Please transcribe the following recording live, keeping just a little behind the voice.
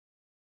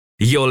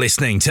You're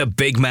listening to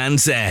Big Man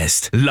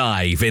Zest,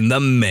 live in the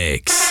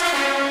mix.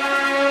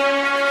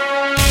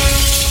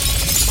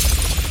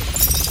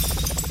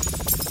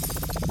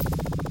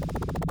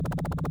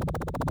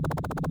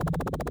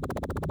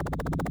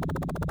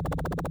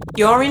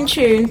 You're in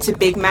tune to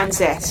Big Man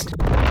Zest.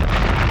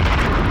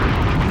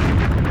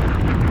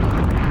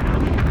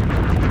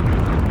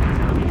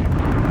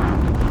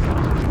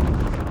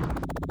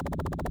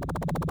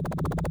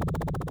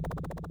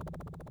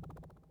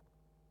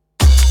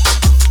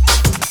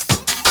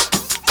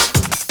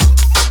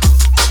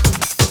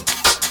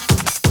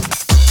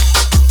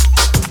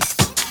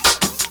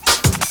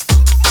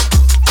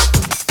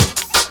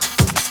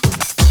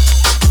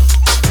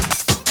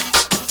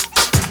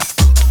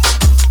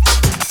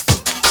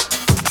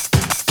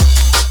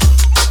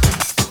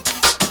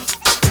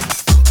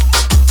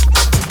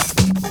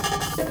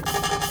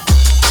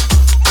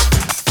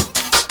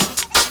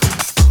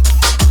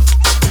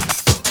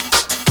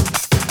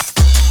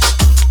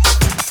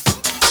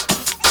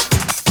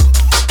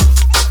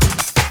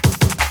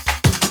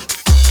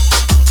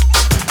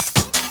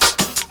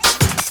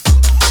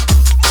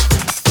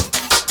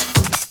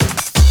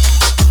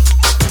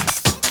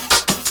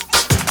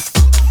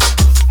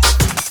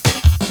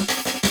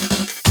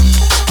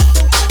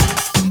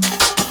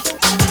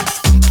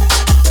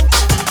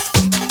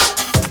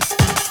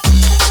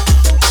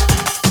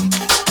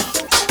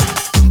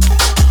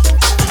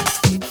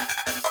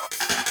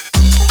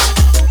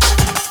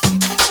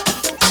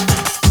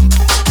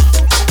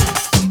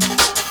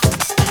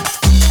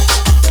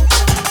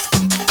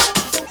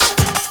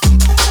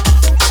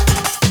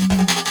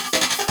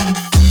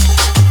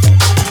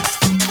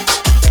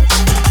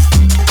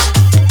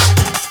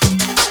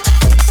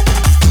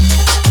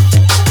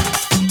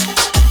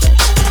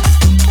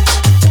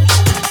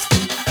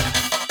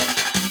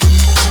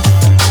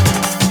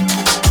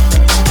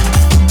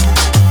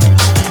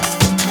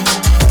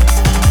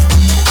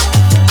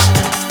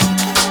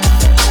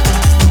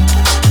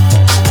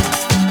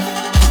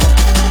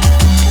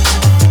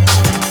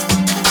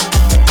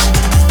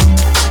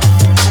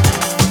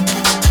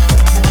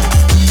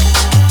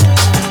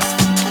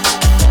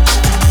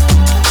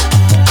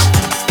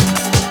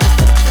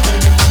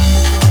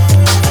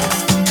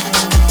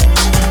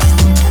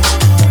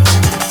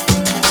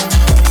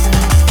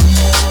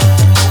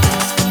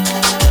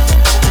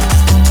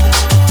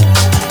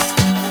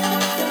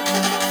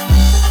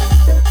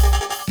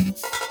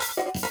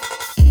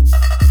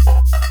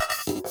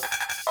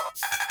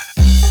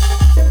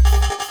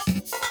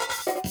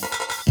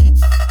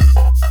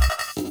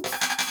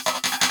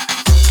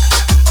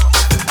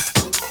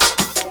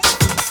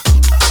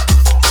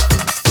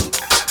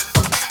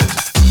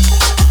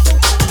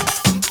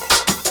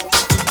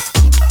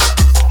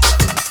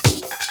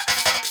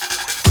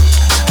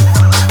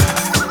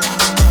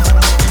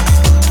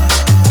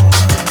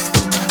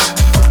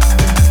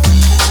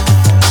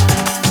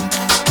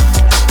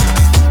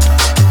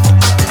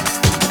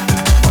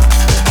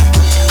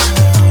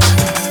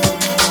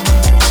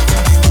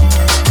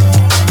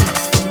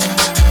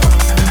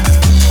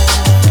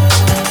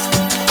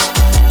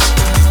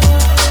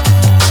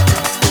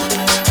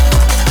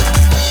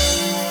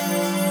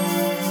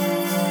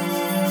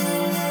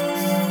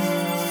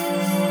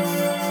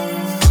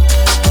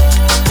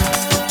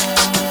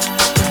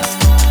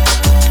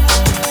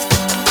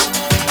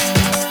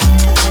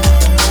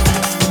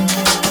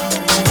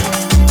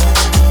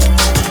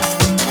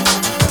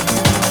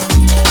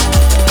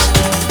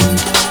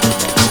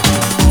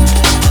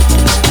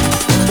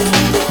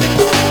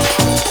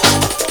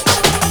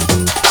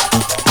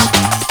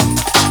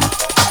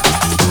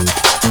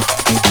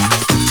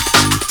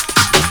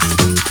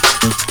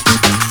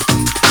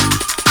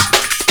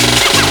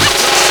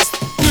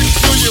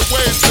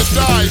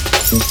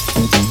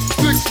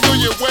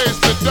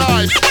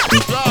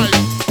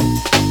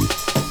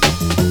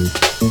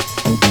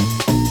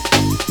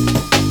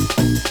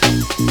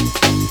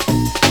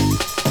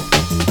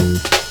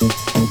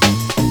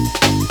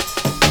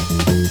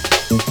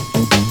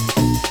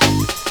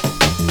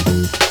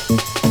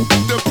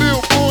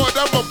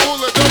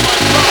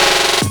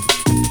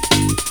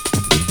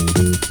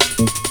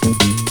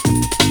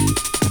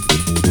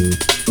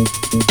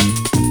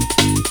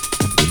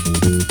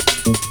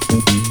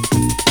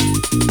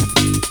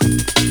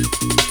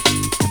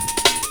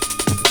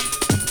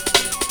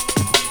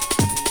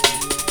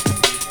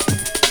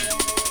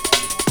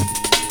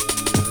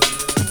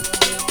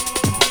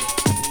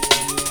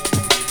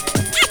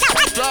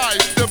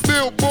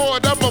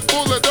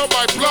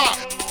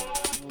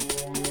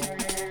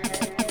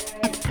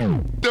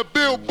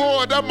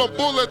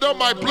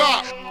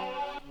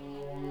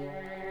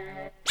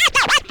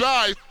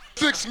 Die.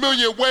 6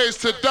 million ways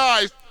to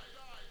die.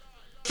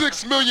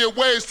 6 million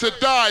ways to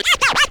die.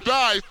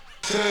 Die.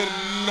 10,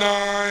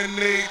 9,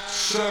 8,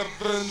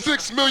 7.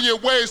 6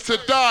 million ways to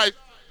die.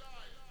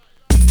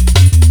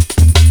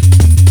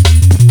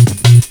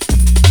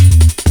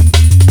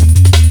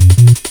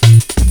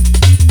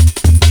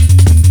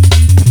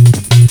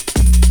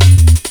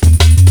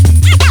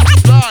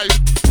 Die.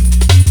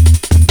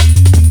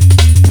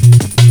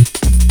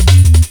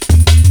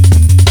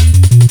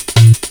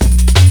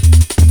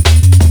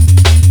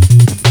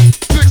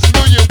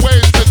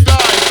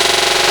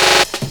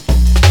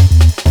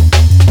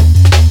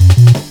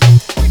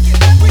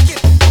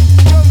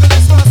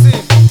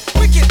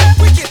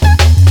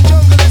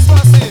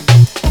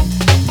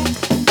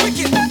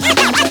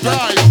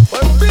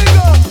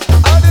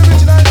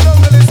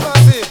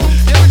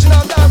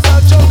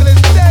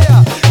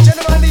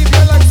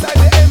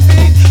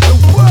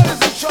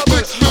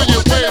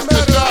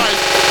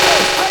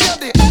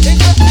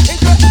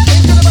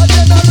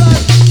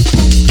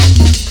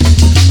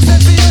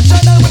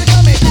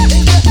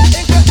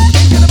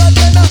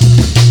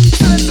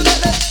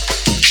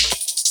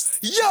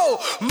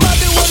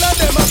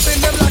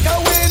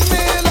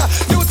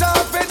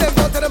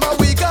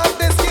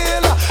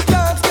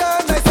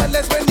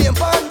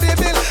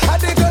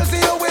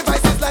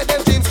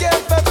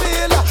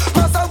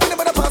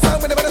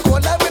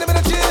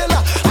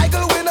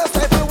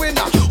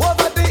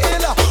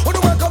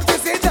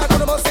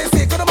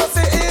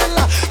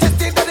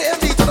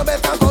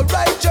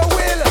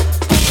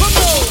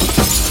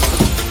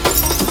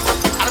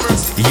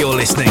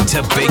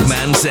 Big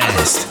Man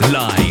Zest,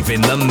 live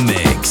in the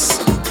mix.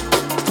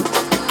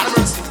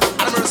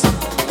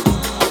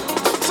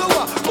 So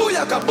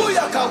booyaka,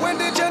 booyaka, when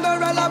the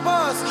general a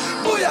pass.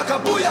 Booyaka,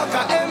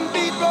 booyaka,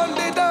 M-beat run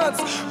the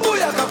dance.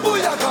 Booyaka,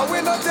 booyaka,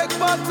 we no take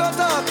part, no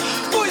talk.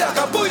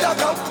 Booyaka,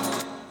 booyaka.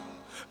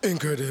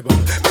 Incredible.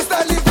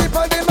 Mr. Leaf, keep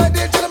on the mic,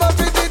 the gentleman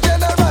fit the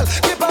general.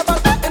 Keep on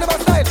back in my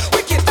style,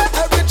 wicked,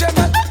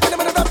 original.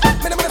 Minimum of rap,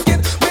 minimum of skin,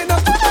 minimum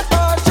of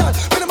partial,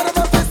 minimum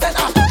of fist and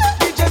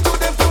DJ to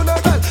them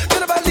funeral.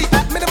 General Lee,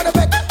 minimum of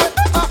back,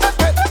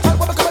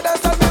 what we come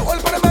dance and me all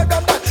for the murder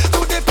that. To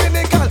the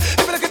pinnacle, if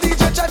you look at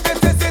DJ chat, then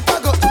say say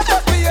tago.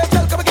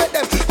 PSL, come and get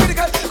them.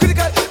 Critical,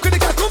 critical,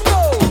 critical, come go.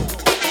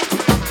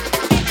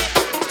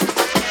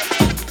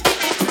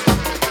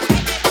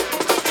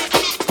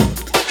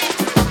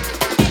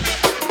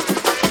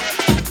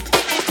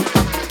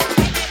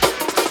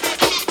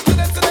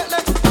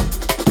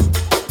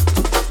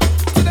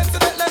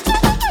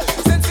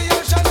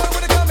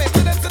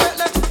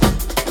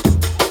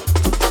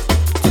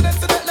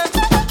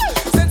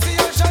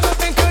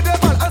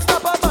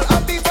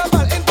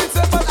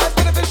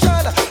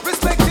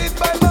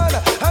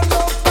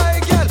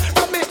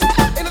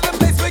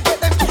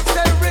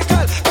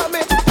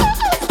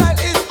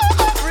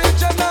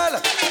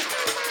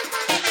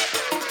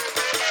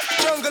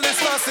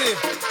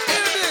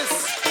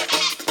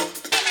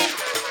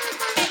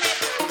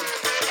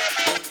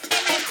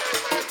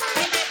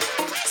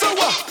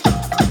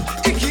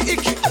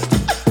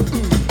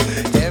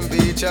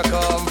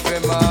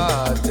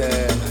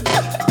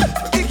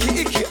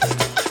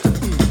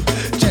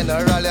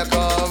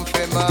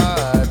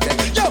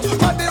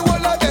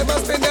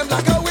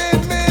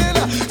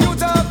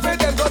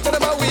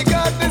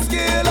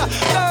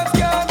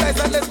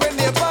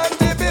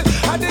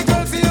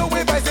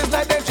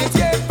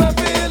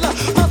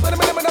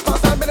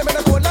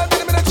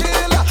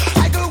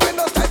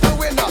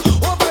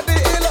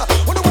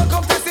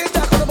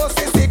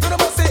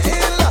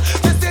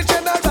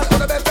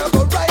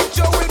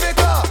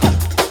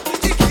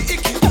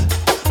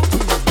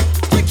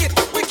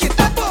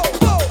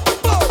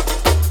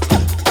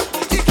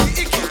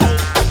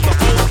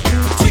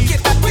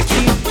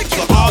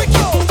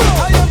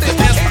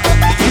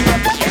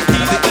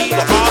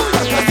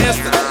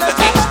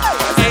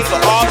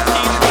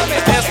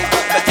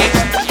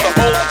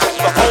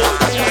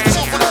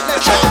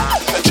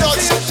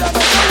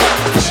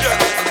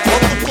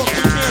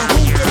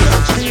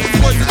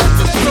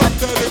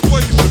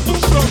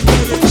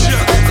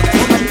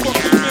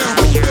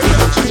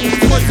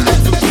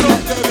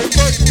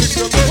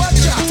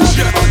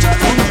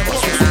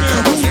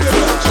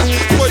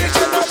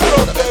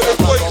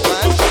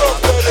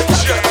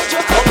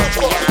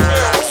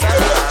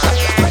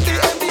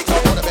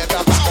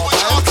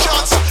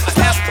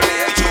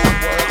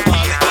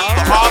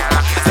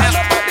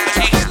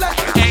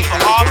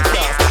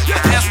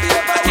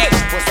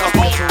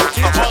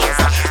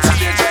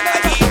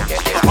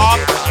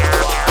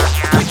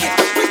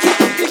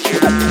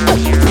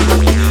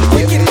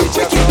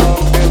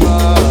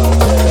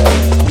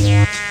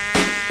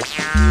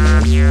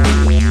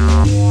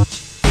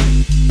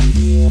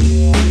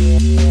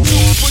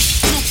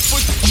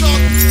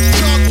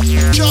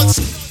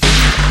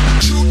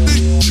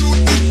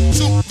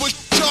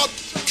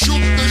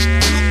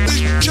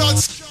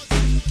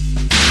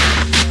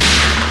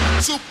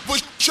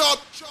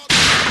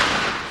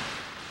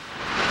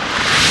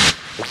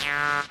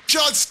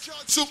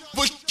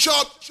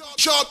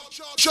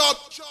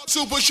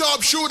 Super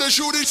sharp shooter,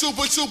 shooting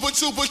super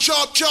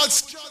sharp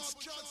shots.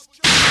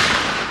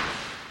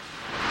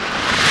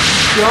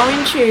 You're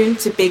in tune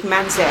to Big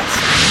Man Zest.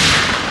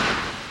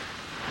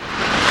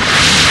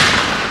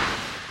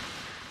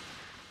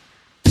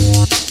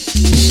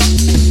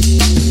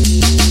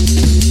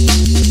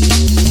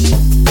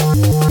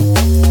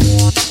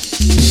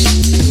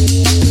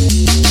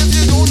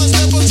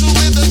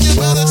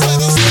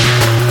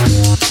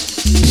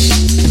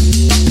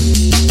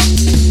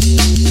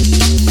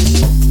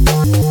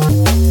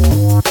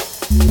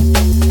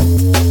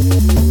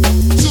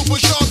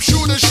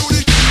 Shooter,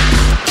 shooting.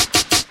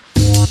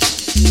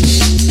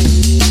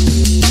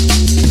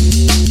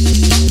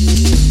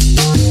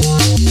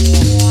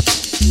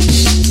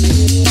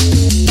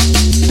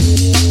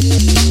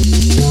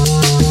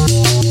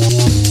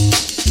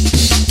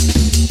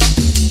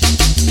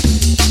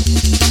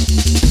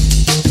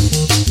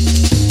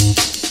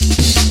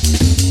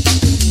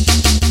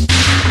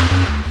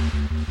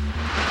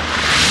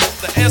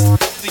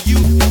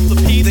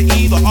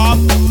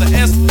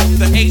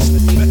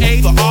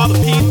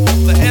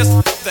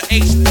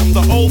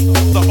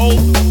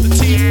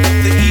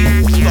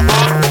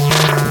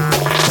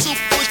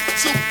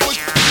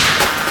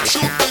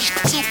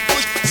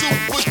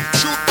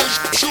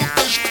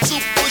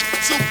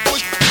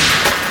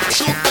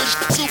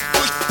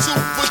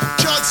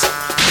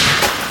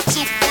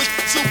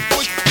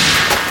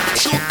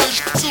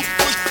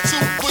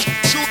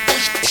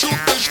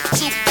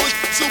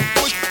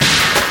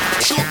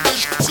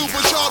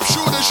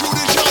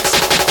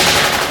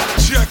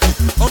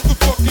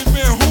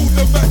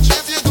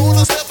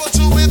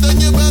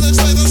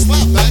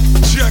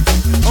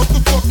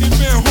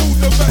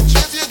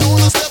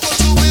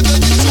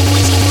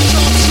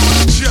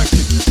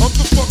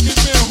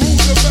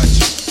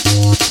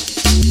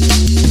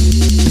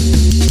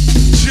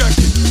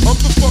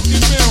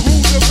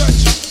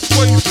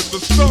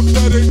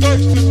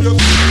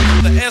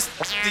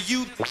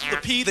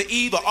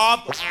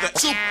 off the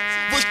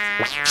super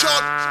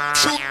sharp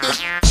shooter.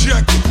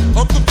 Check it,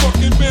 I'm the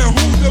fucking man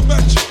who the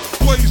match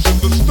blazing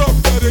the stuff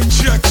that ain't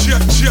check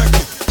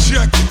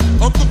it.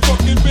 I'm the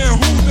fucking man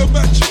who the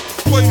match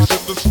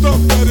blazing the stuff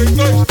that ain't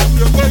nice if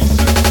you're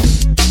lazy.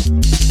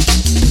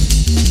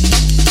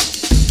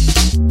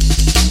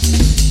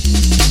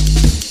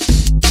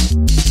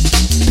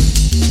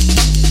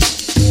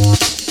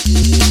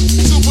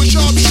 Super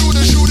sharp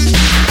shooter, shoot it.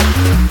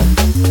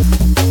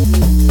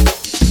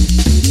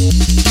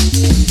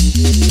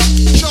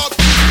 Sharp.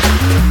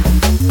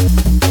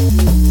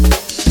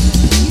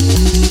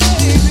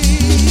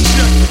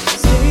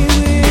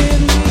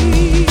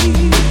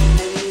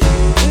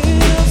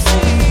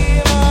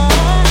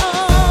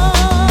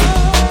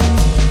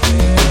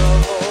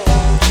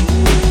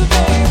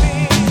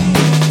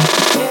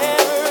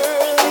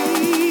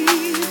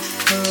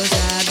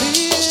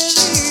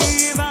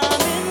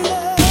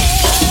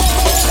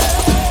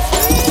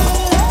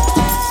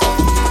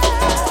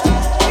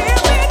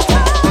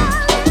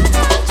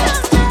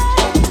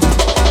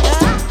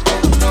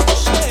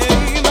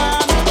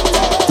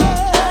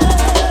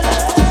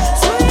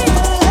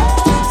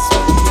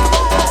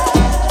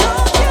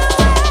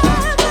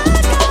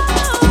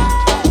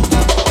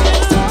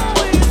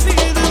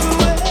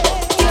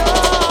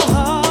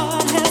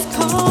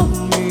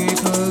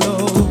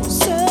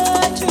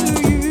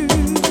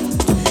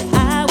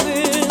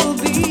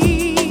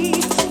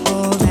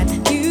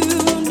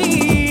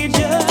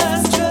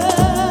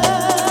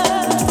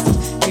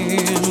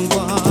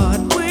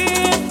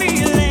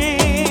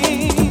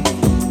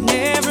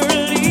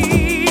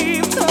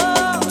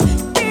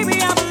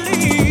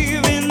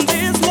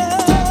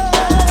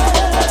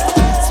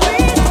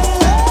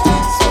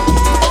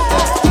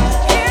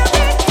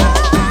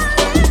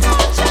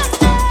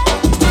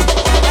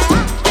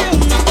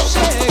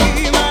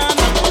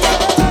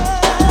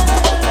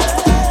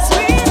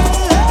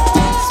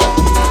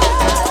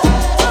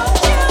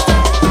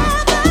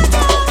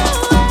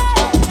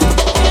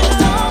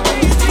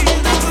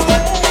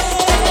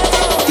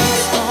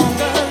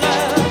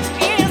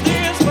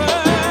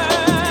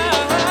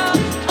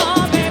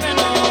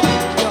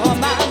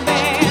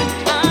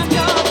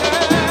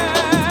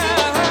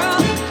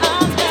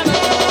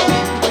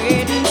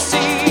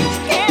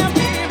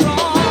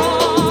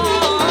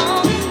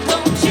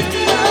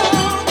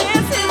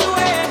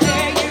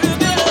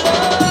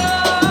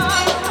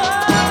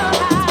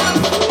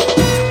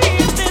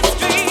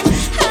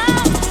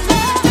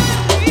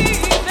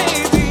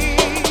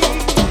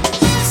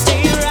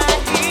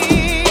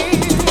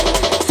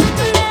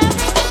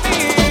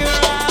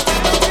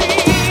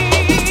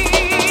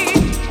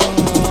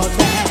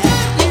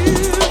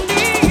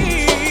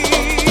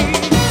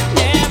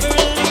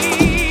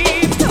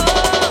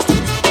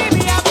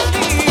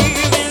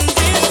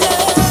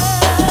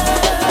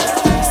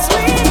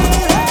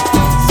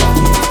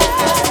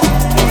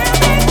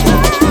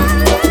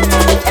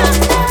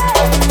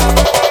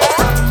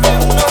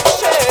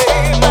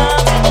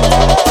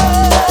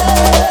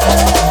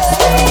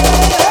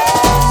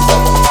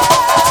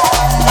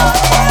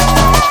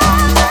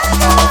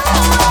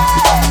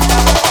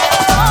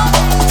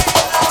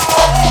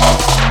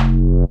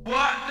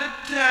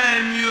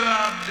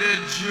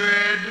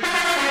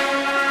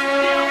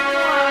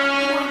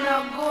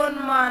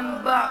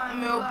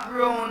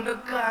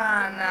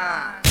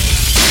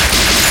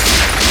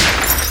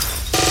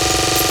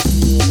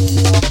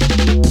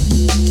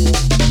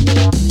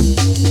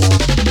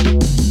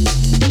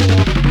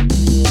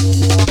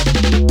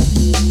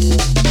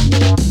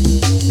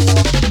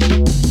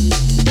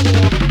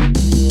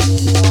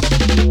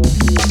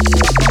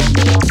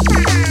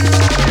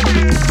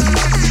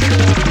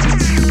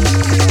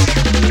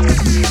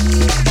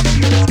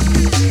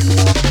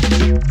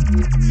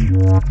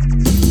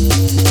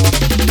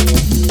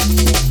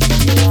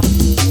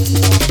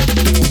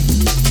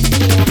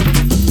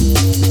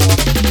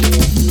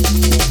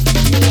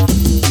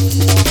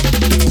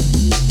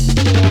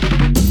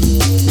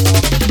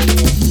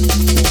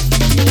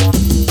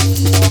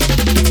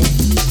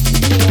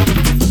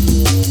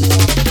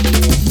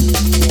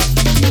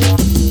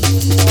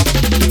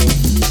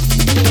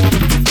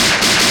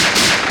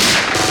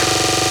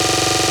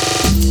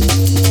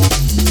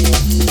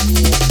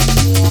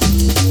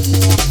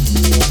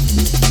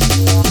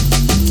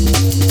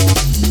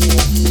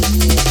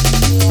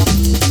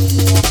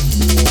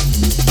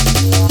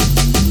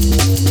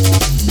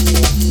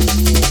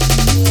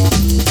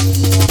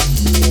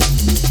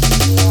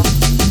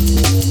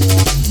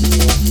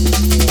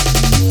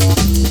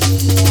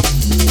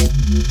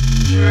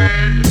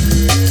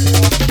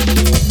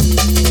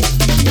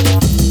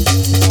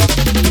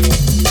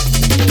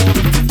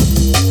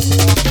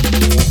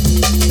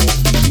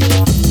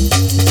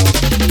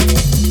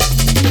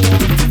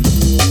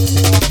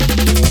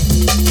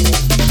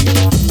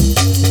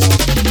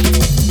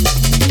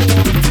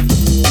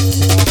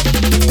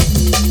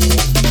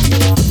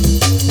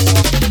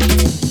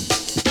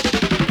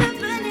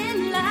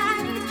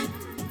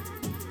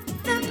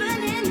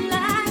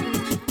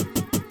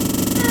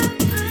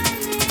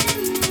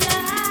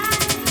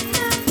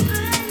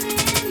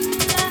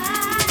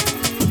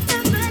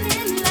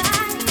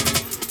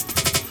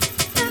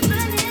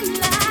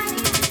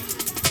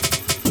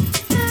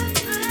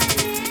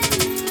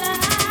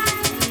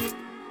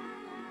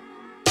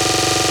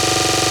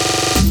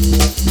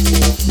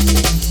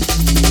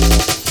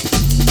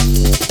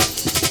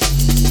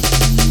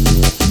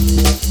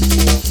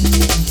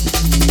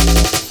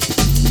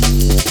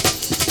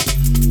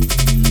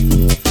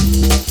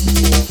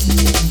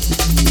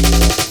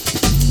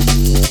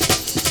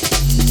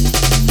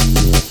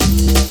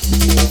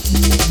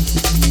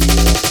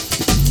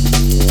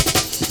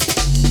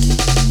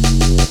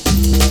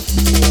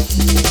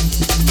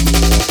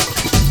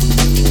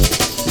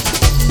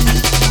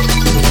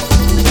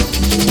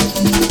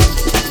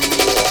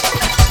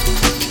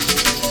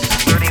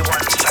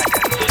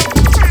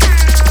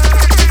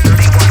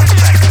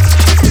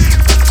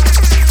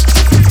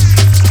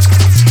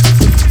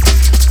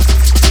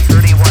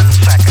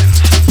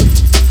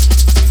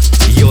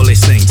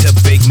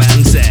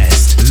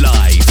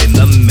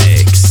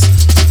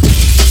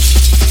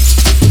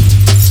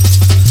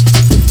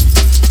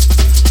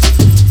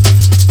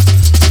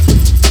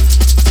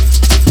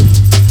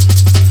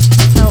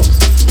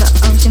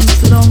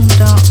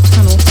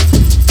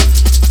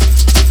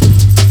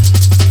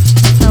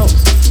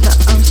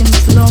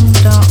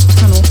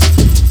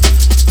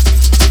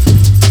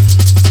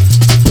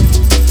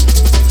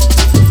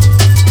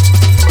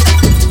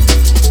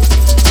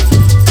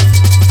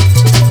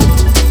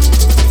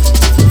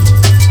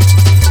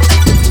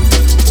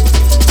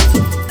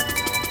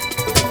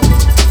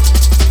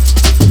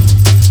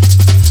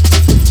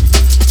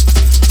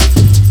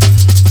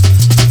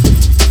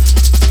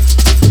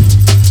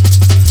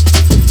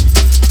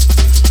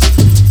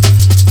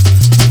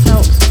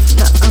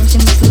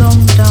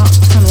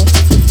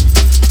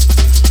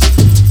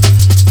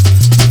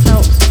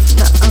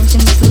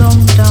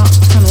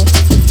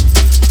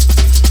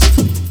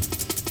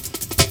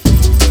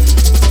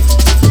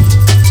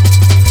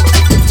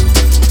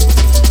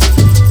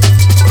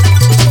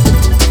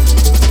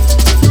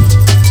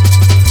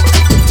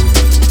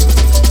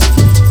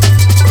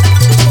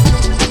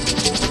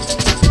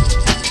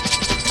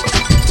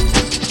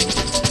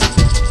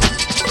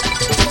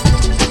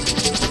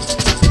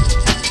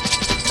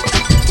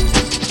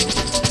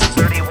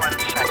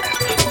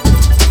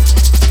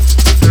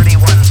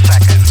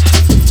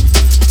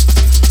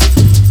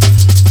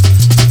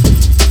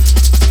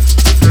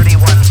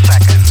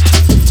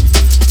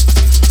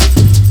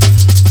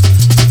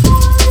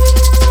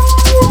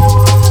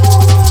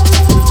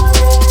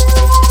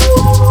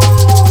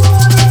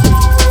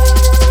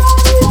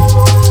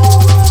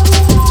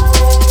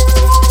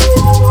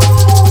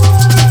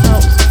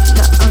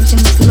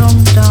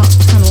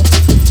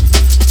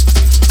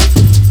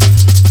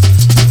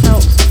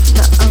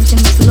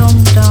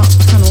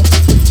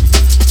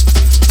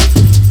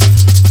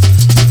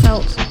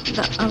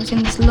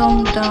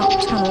 long dark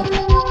tunnel.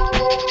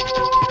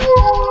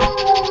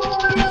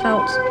 I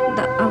felt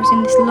that I was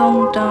in this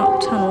long dark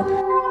tunnel.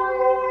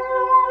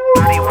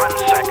 31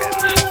 seconds.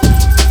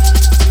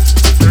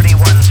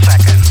 31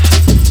 seconds.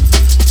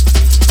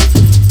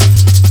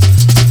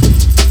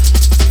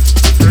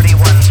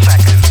 31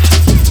 seconds.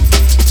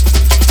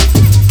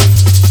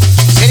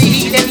 City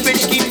heat and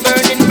bridge keep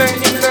burning,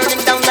 burning,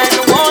 burning down like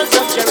the walls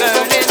of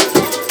Jerusalem.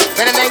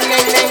 Burning,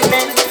 burning,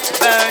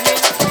 burning,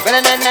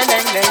 burning,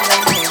 burning,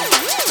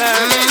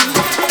 burning.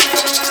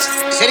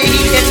 City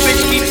heat and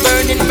bridge keep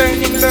burning,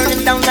 burning,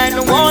 burning down like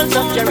the walls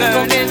of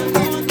Jerusalem.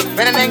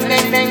 Burning,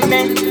 burning, burning,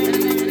 burning.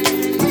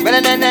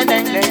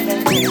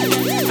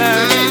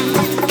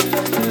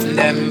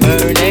 Them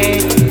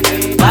burning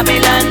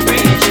Babylon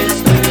bridges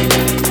burning.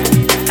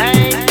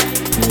 Hey,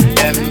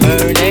 them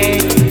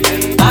burning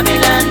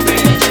Babylon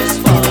bridges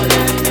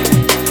falling.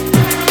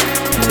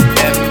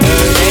 Them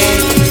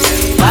burning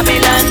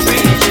Babylon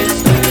bridges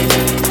burning.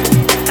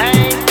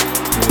 Hey,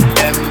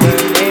 them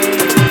burning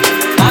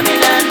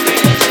Babylon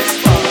bridges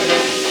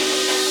falling.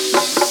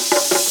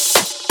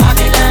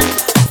 Babylon.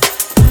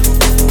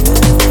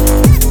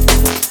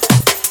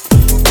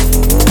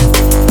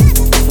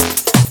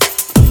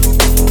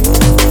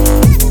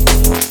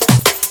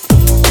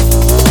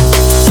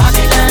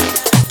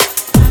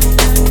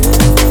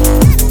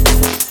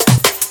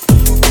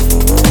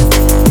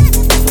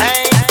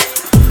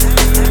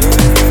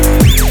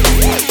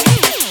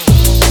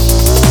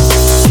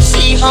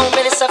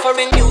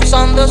 Suffering youths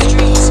on the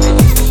streets.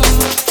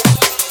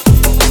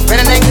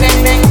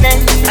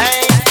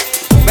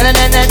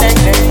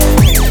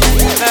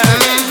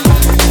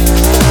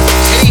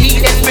 City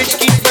heat and bridge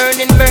keep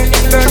burning,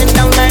 burning, burning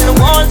down like the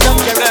walls of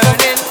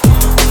Jerusalem.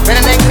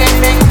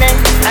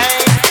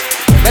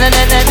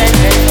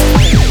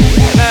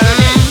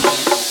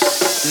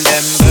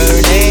 Them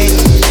burning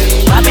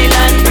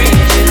Babylon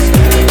bridges.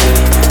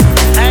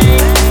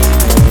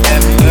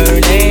 Them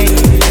burning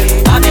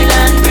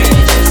Babylon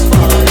bridges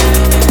falling.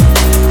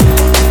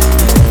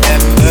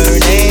 Them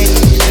burning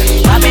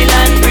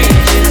Babylon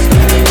bridges.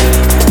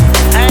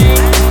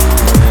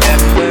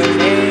 Them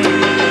burning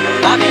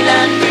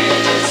Babylon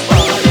bridges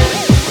falling.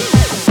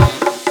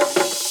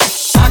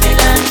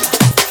 Babylon.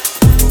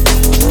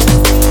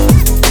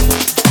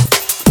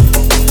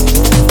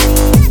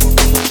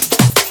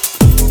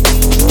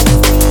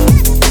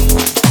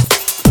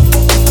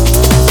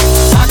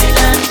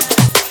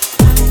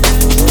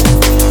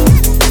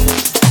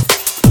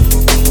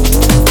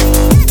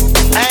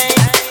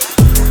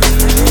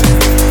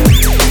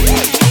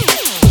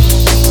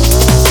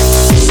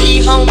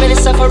 See how many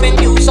suffering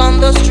youths on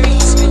the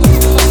streets.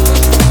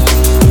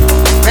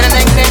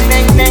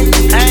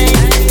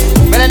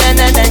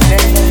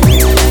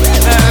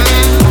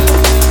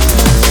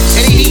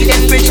 City heat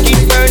and bridge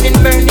keep burning,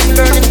 burning,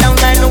 burning down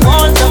like the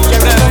walls of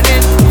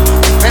Jerusalem.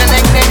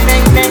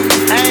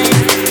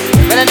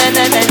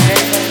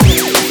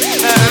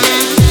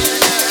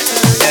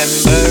 Them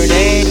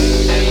burning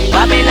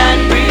Babylon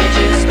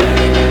bridges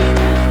burning.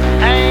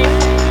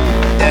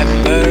 Them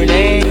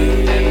burning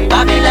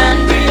Babylon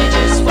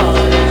bridges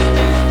falling.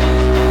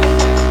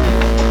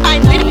 I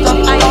lift up,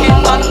 I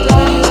lift up the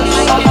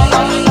music.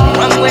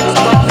 From whence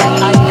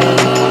cometh I come.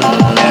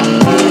 Them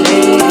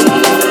burning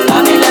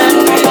Babylon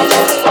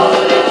bridges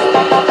falling.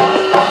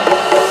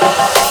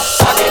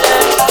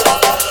 Babylon.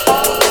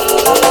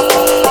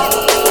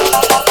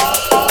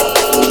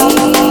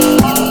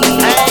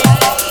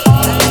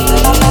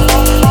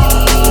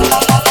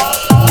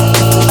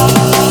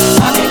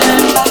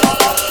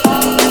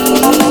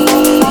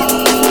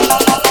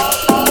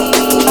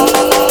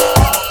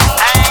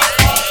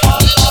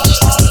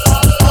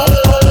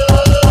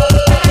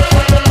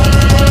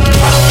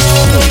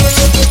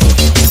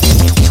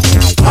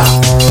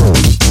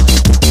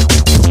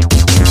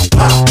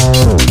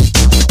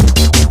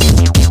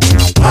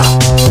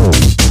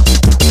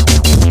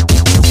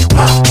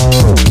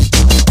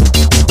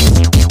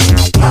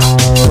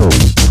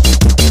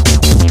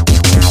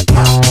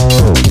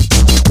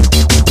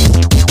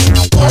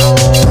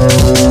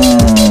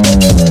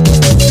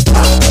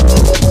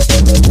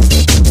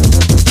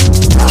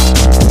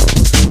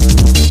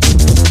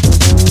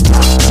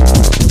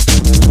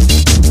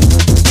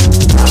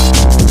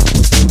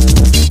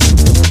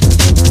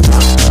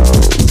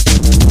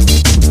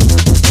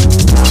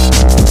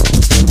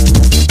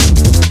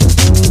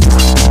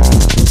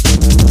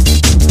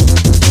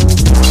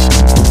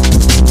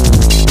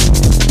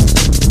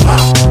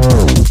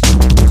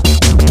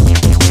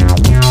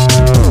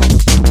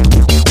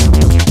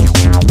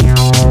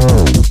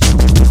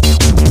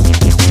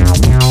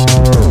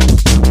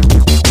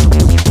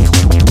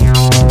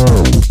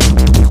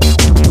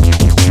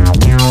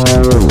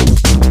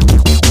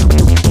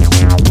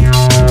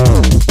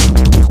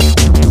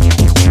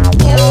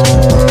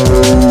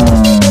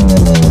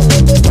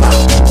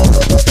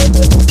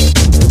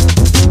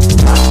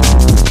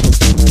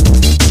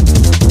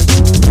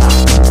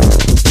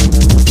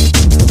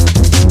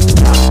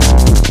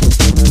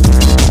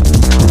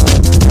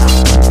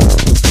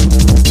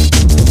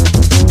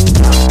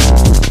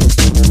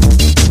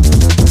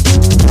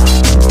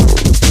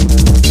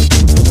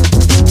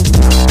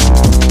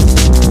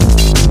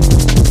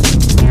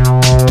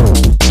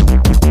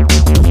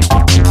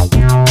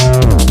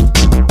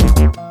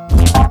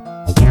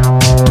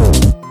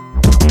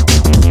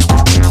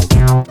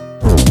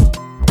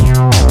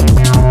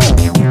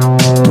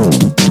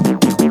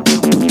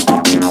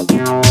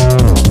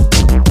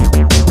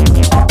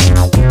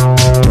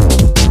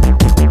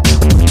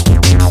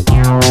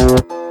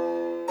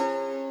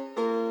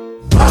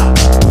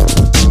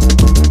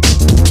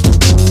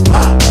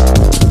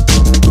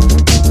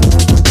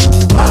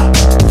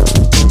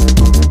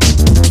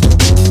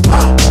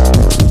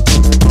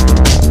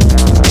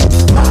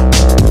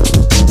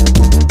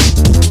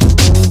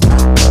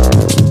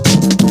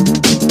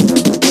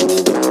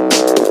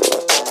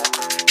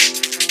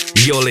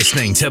 You're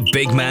listening to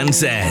Big Man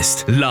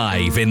Zest,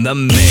 live in the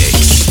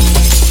mix.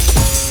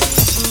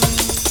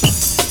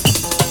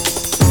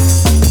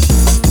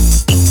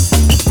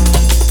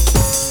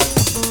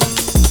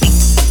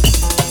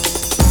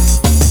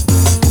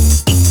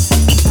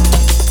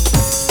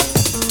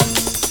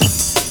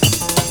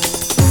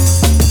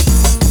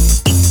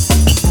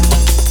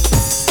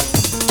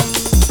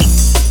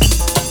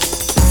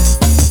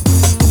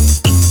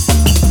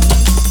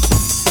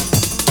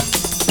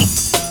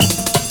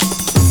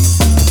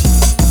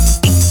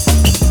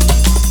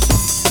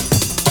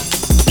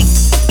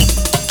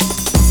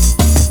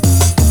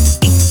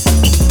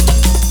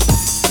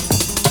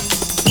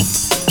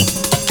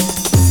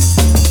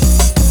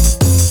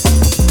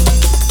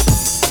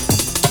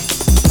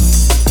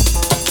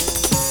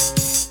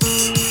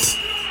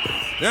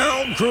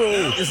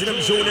 You see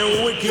them showing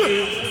them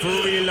wicked for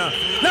real now.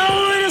 Now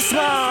we're in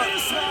smart.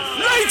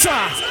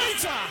 Later.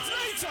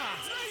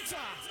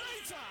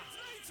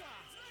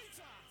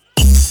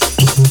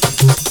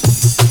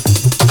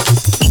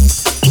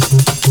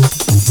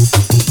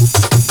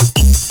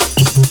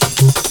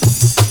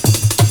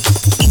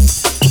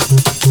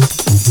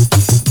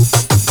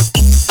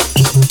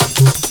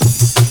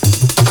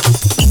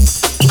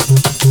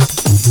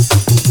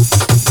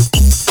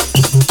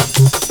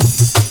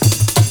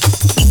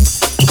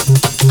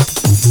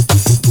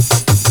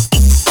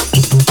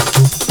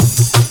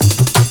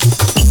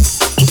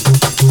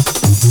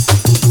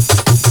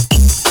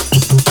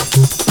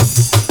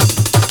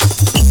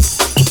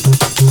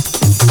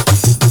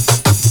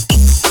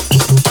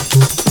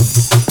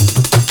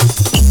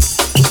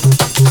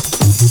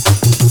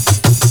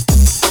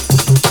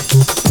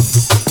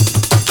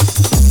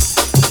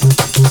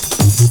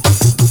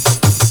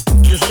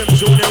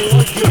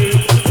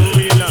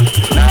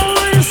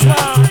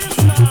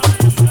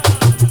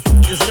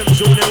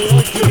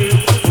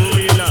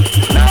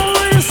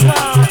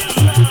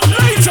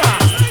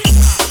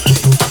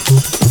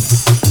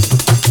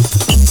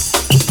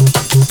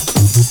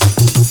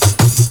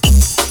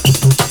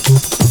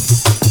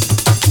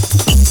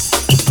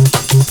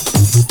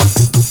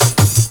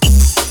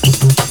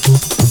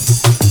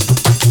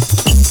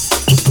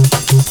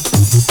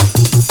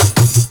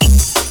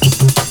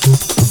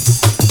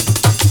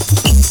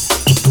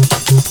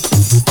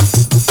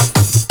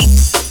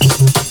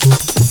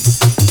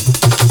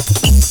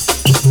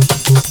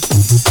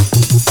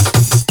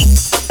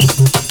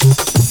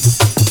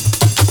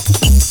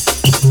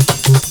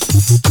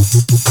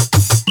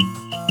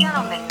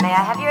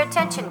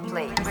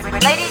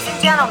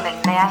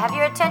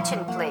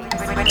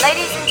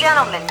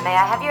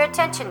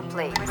 Attention,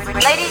 please.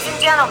 Ladies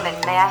and gentlemen,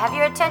 may I have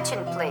your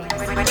attention, please?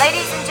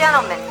 Ladies and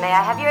gentlemen, may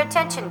I have your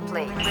attention,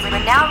 please?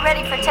 We're now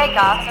ready for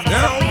takeoff, so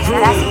please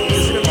fasten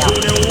your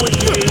seatbelt.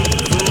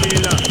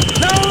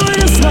 Now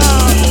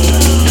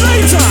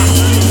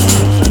later!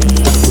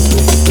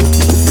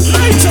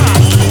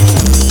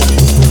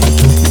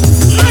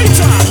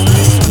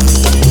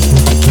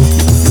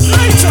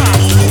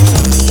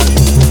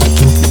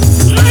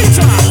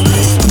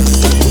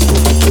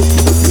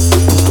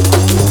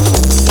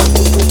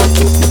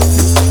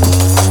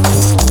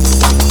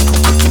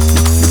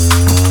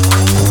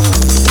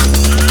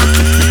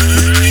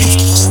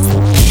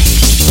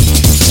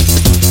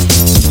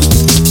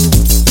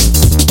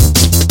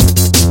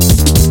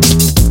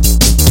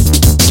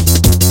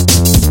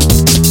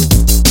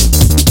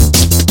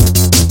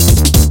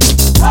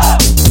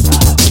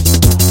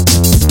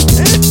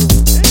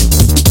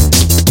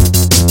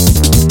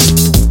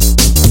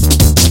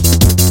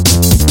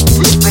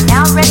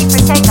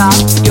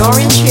 You're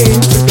in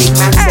tune to Big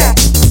Man Zest.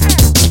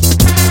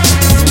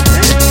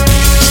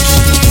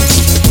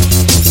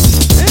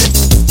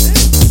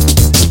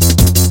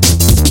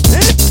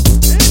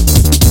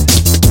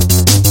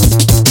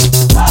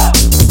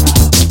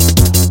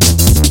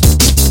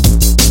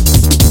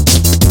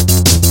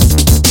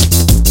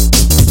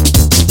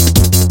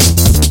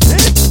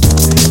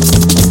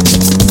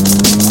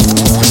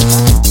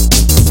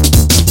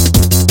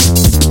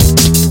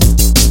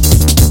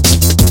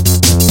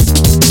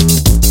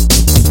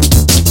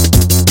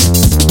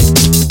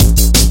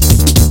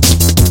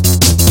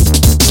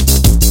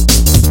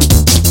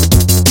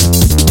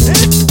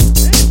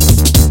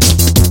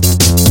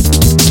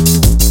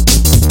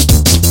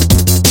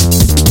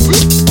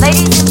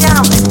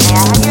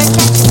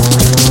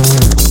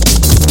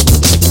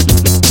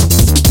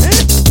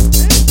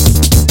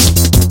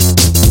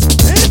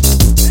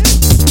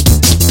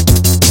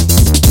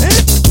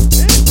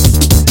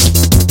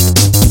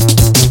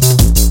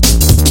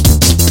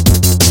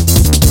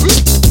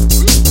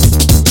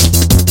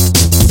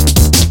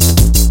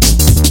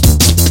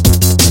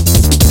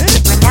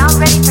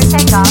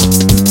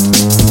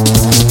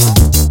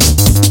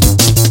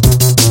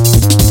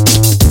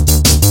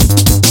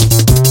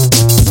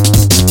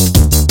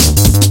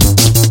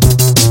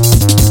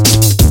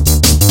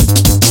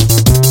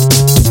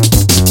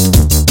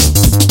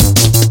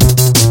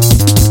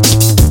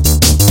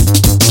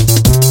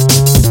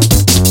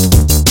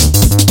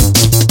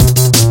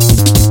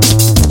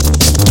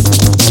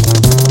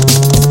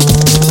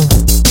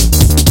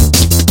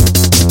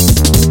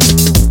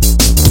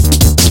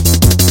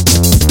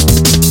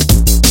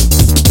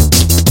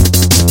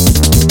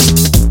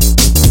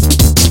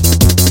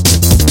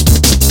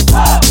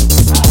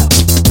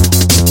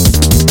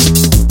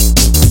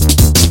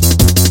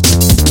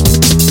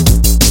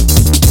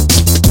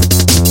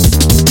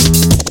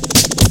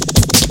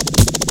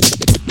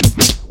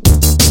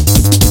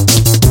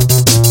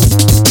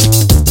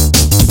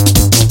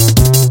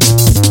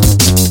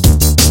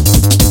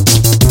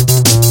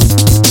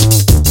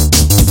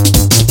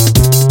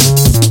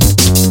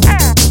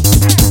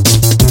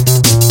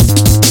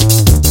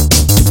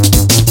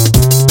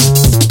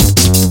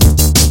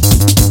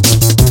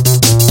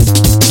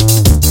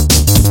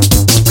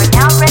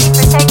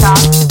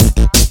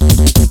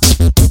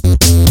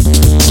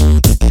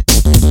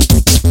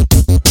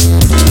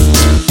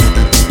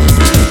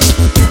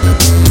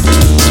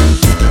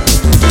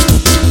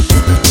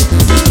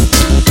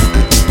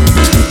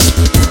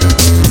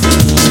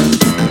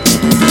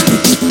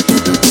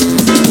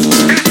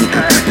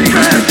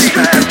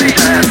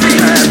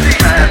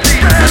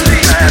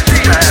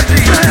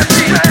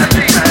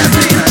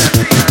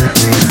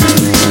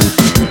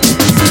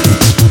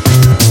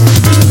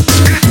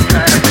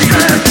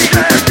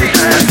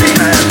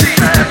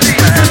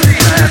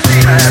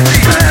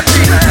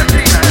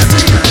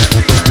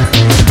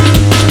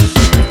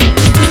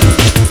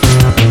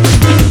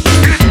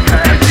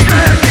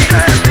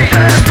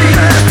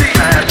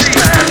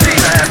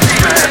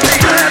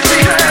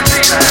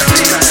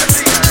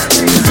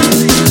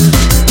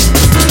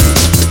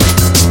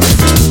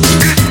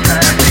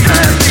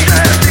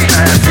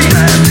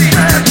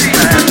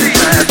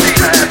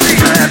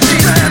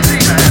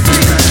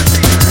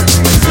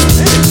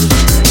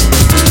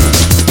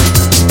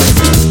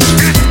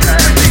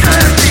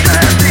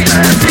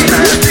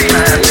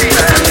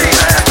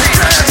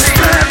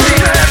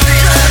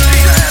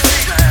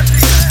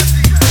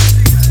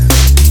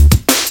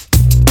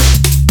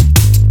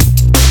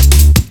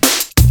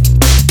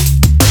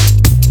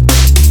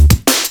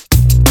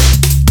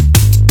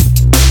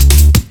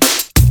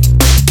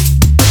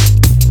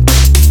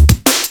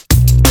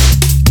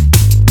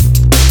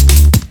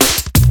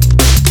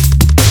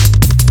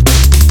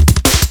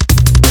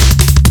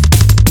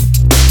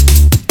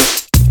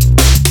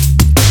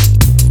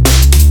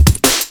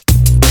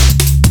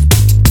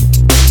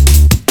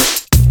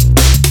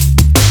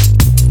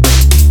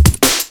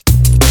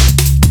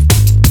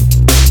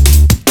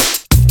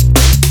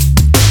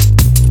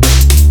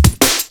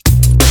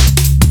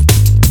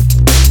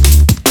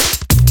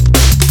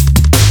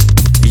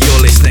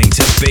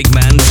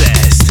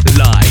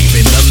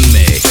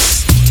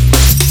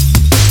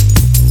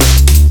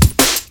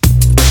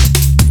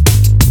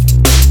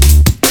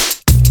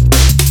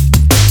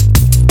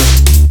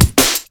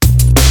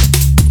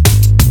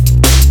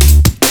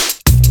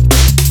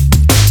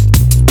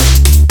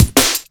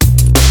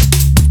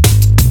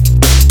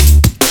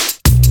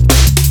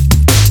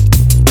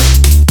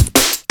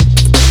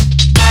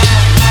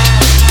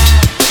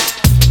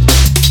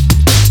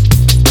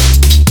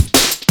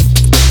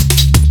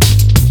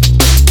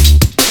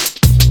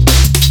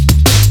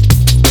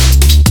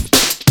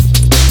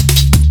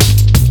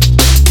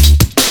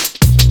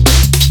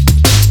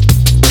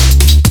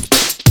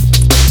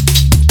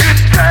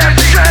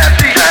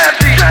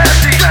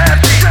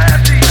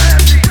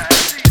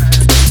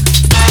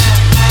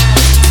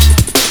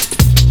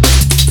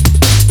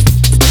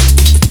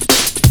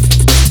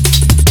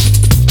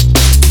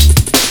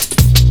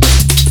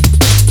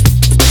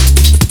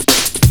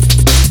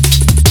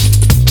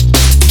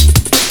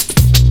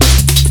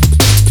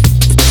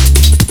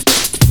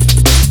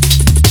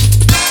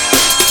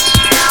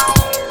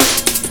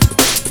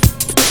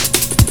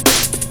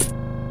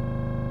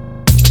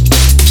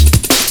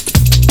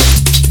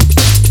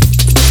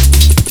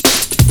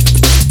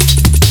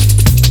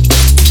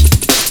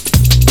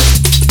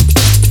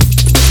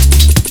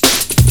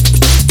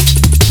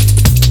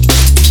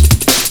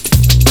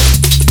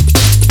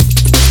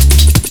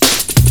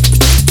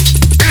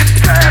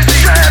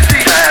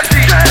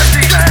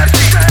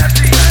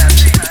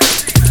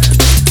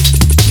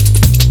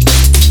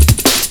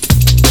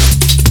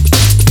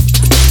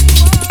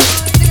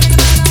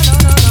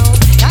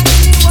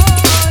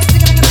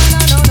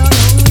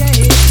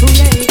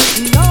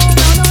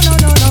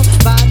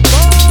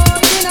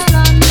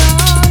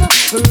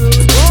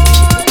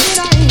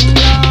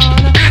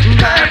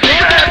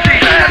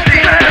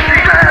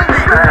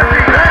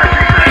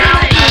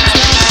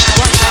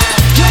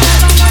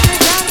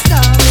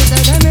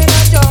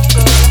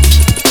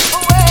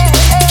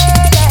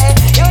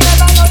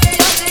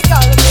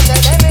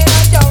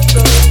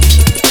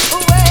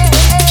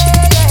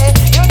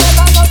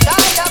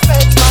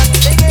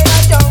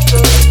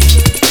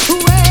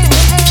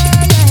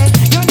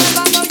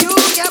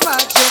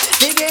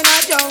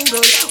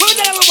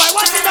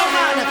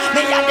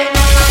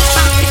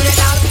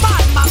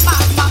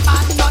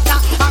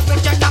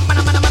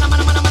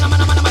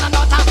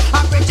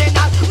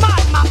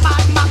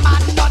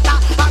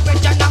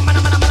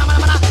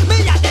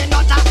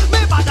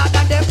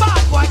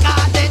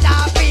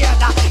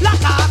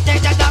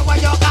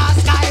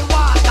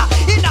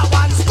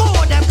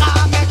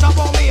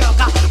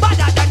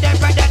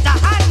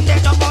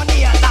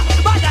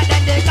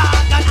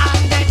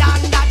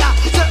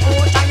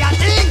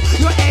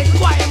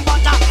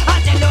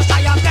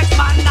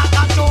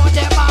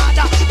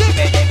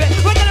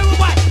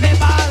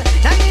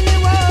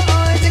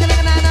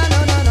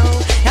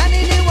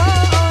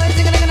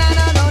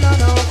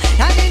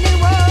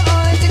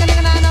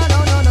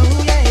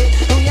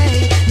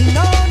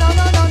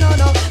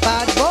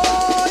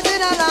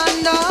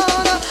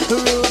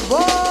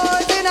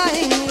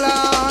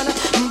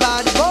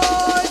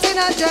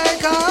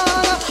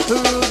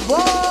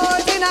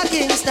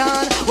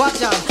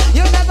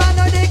 You never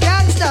know the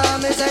gangster,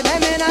 me say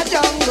them in a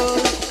jungle.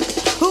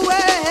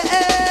 Well,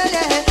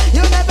 yeah.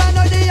 You never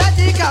know the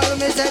article,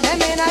 me say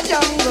them in a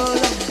jungle.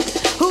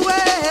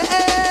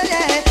 Well,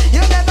 yeah.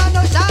 You never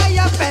know shy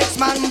effects,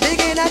 man,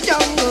 big in a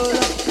jungle.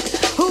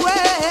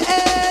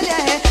 Well,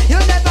 yeah. You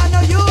never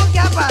know you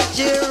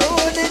Apache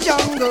rule the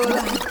jungle.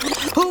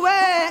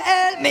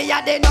 Well, me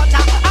a the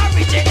nutter,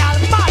 original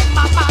man,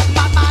 nutter,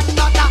 original man,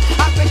 nutter,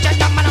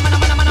 original man,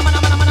 nutter,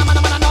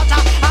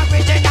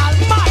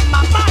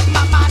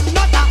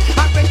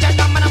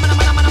 original man,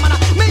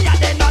 me a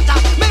the nutter,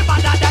 me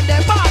better than the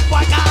bad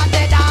boy, 'cause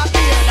they da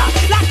beard,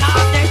 like how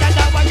they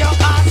da when you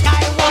call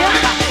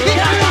Skywalker. In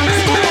a rock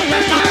school,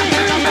 they talk to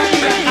the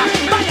beard,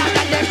 better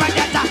than the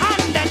predator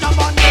and the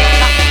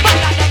dominator,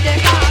 better than the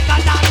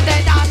carcass and the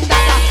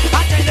dandata.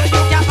 I tell you,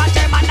 you can't patch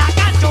him and I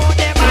can't do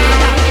the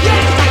murder.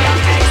 Yes, I am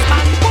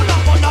X-Man, pull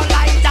up on no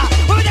lighter.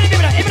 Who tell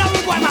people, even a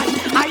rude boy man,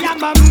 I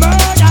am a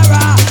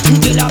murderer.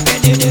 Till up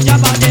in the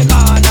job on the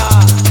corner.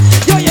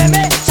 You hear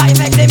me? Side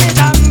make them is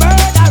a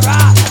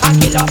murderer. I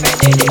kill up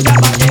in the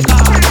job on the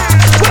corner.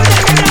 Who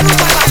tell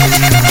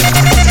people, a rude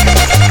boy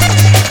man.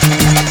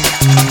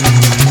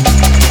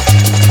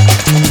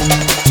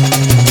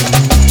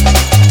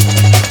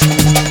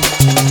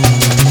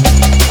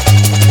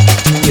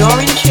 You're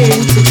in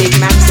tune to Big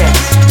Man Zest.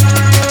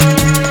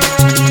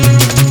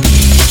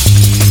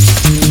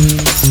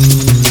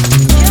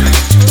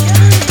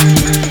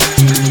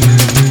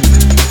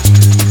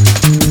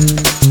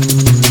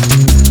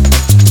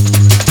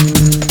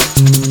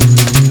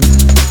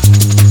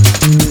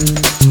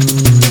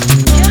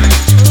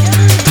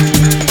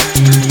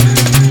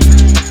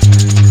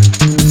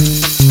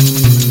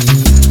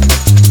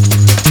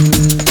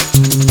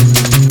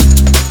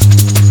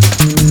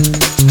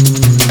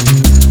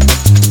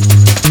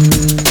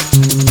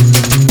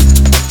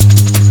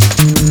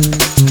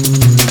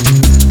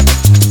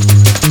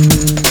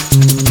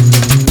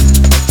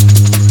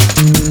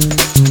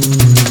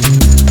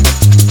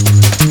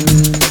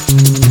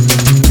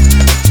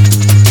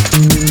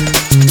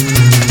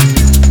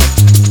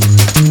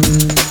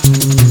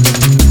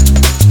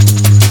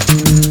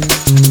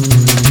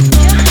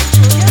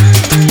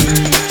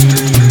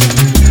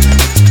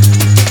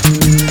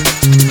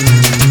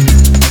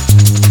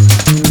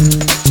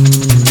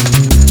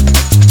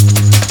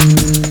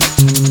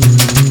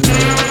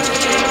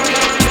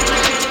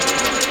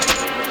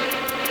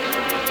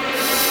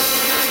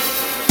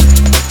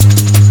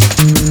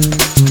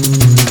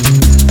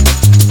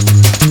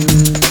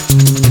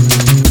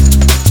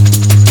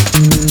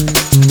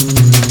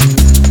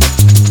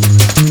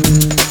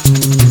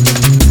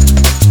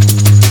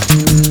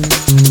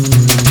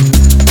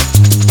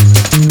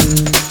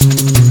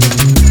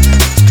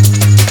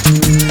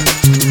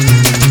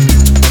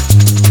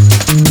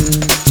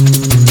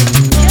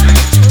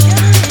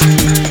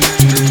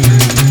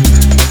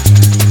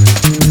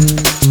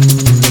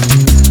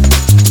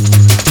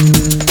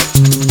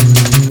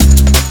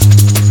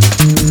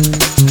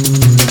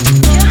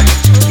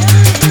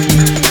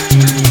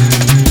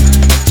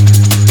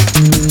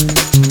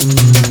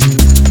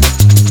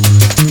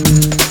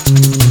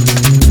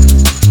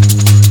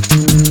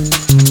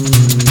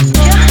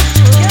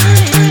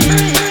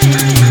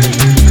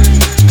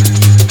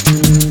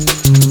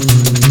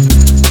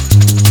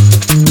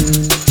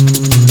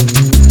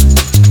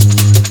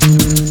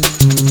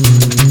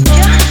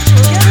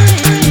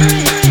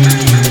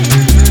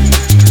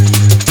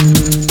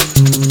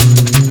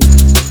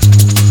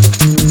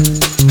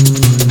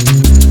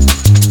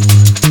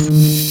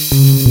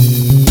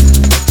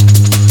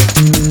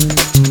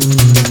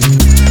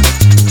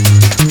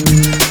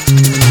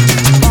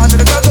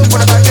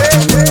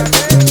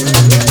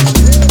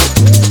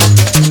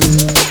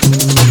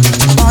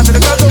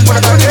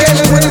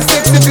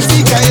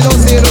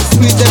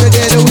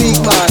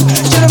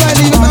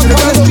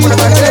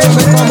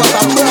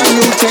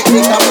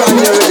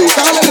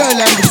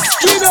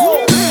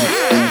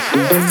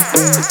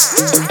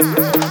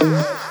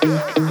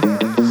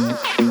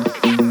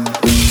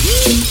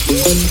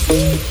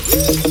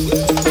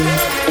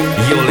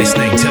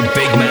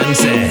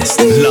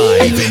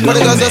 But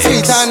the girls are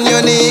sweet and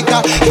unique.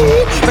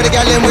 For the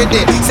girl in with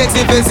the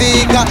sexy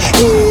physique.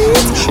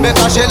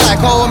 Because she like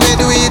how me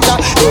do it.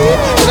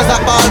 She does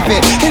that ball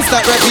fit.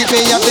 Instant repeat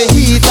me up the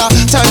heater.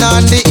 Turn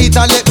on the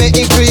heater, let me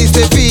increase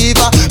the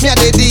fever. Me and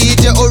the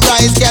DJ who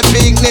rise get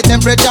big the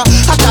temperature.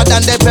 Hotter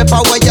than the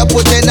pepper when you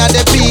put in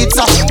the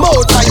pizza.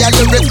 More fire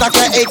lyrics like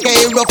a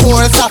AK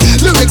reforcer.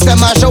 Lyrics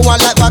them a show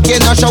like back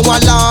in a show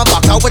lava.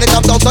 Cause when it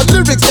comes down to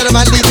lyrics, tell them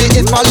I leave it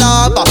is for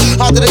lava.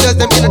 How do the girls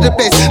them in the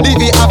place?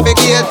 Leave it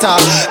applicator.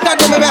 Now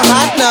give me my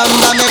heart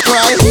number, me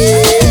cry.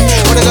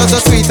 But the girls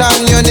are sweet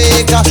and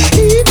unique.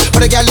 But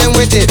the girl in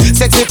with it,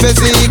 sexy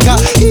physique.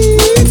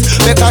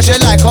 Because she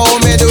like how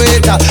me do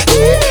it.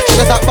 She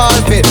does that ball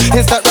fit,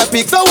 instant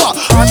repeat. So what?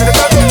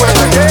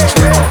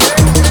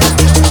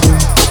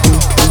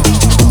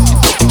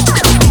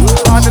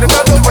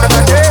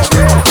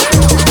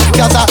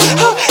 Cause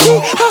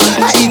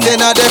I eat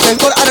in a different,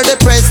 but out of the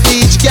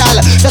prestige. girl.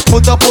 Just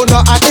put up on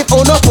her and if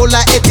on her full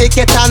of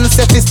etiquette and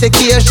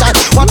sophistication.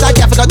 What I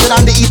get for good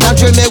on the eat and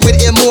thrill me with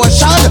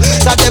emotion.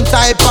 That them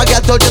type of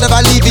girl told you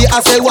never leave it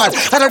as I want.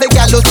 I know the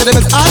girl who say them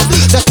is hot,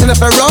 just tell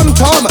if I run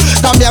come.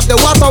 Come me up the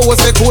water was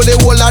we cool the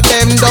whole of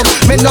them dumb.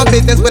 Me no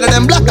business with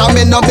them black and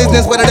me no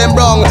business with them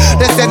brown.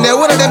 They send the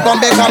one of them come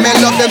back and me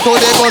love them till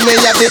they gun me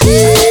have the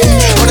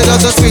but it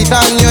does so sweet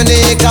and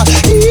unique.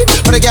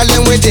 For the girl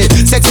them with it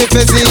sexy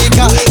physique.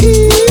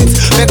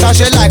 Because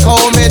she like how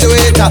me do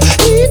it.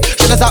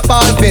 She does that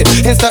ball fit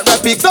instant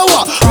repeat. So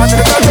what?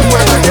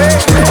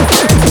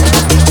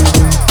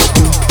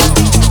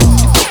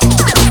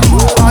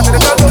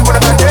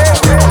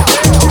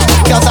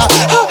 Cause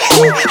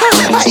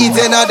I eat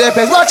in a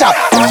difference. Watch out.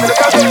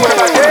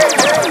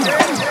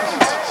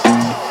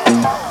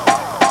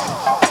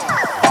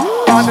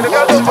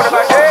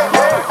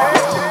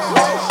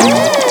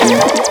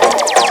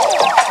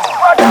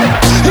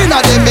 You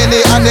know the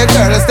mini and the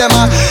girls them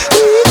a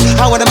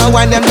how would them a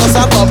wine them just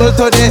a bubble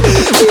to the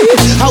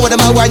how would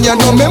them a wine you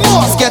know me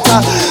must get a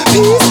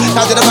piece.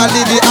 Cause you never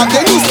leave it up the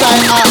new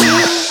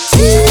style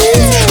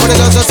but it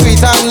goes so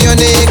sweet and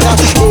unique.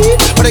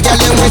 For the girl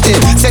them with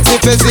it sexy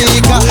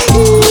physique.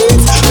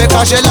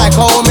 Because she like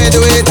how me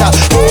do it.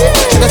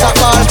 She does a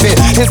ball fit,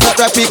 it's not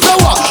repeat. So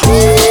what?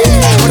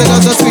 But it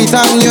goes so sweet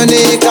and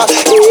unique.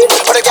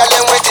 For the girl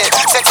them with it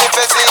sexy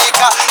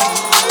physique.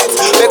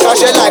 Because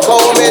she like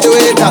how me do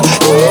it.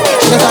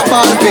 She does a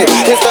ball fit,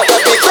 it's not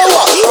repeat. So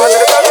what?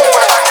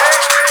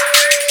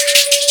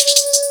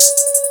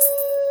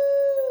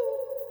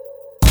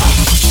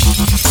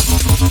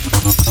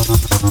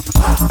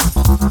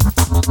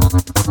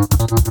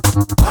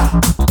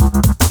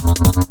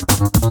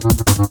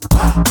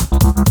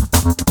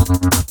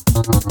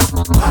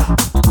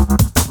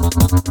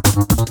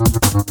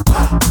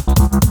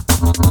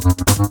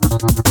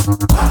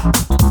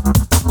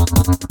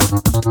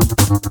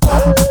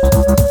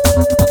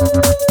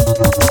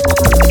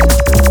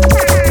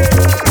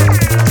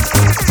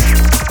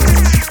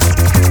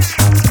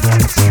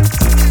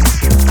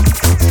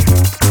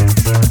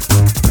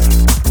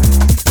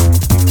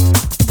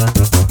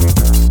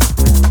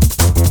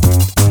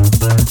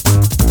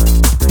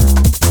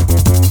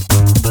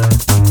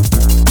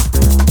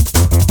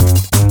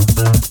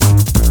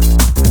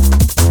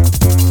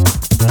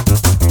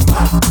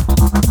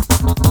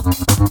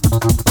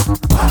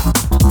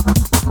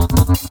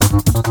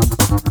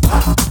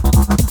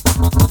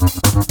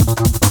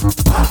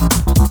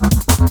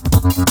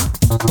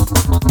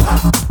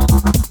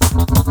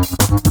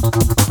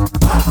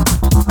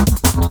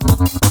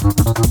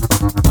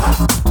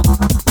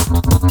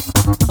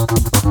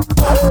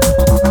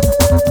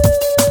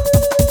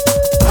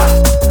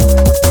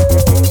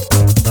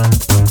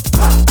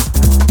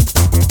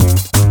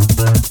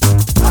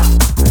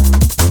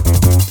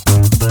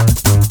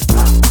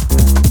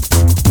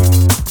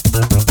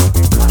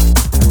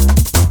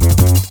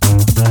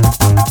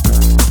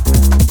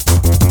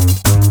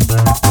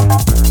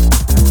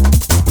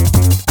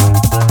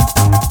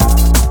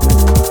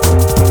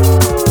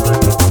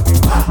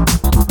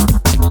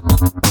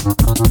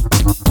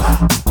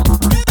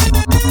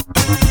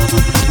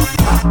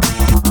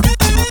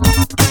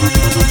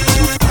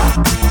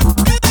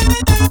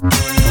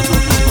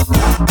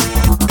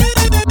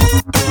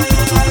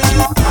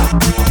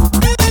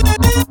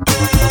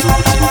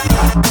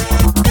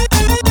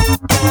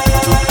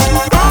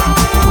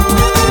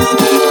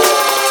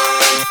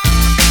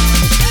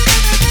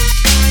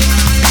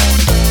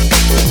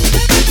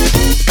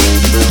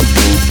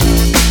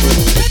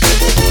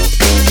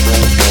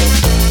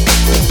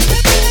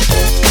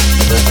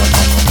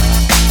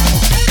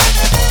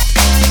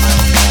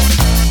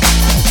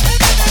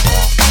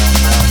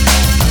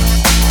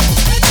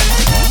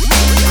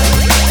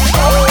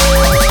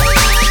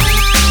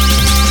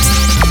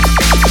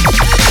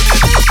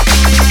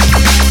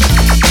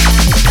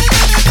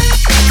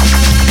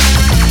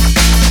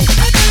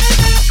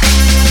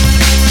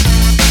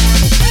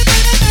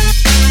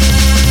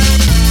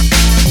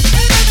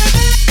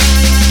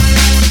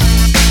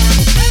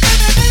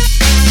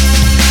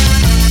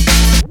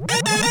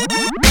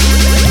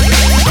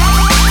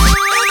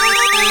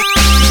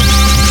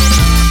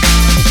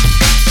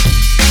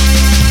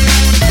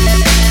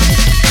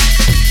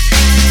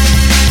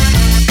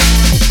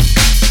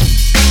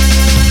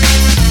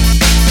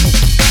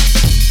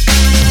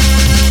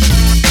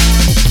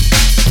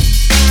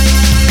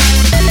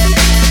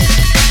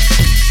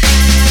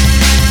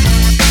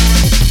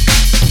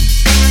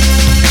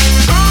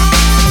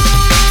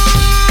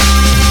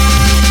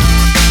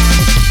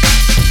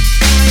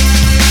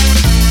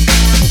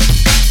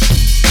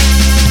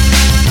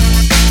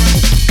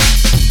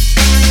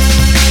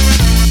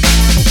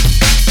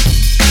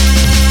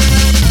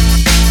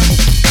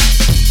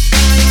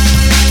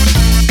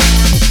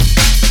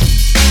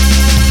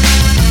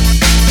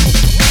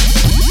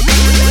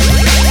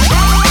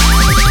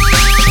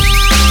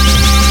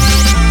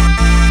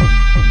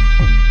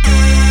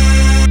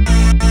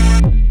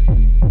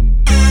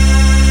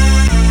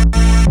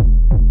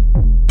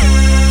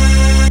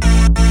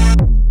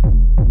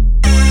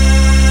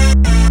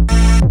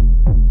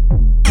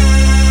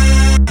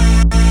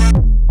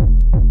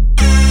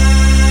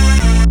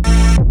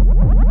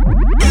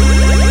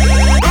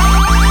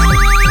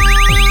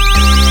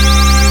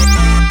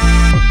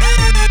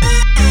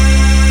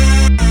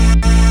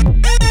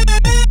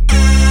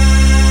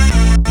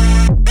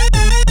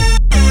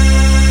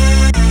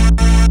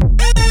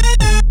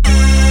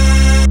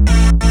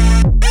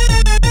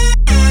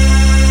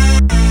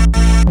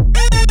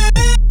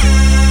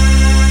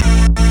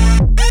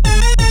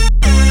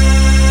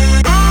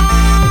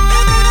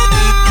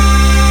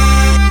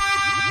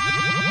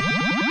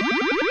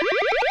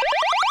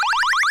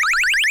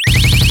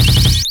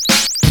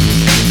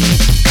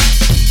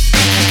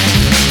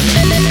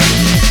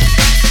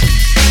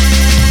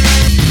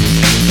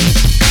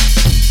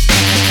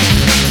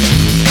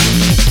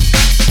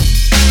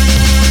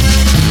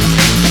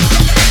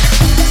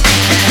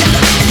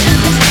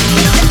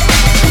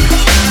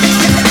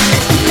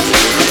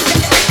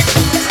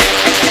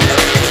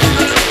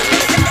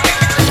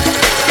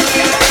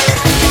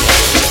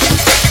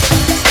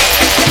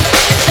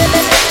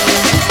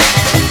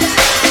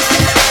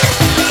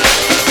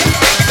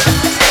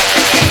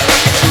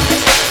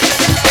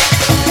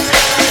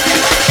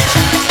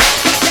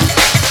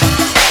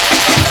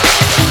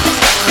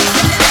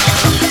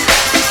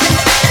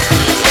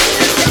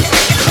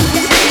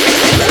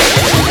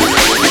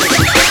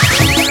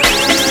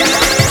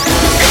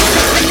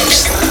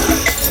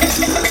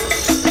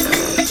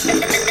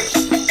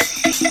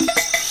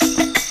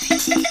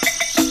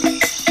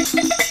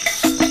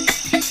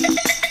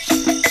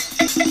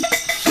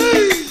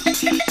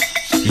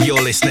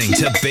 You're listening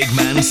to Big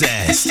Man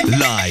Zest,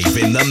 live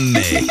in the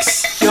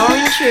mix. You're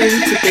in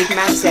tune to Big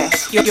Man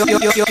Zest. You're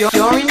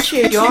in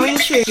tune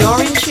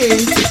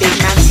to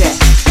Big Man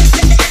Zest.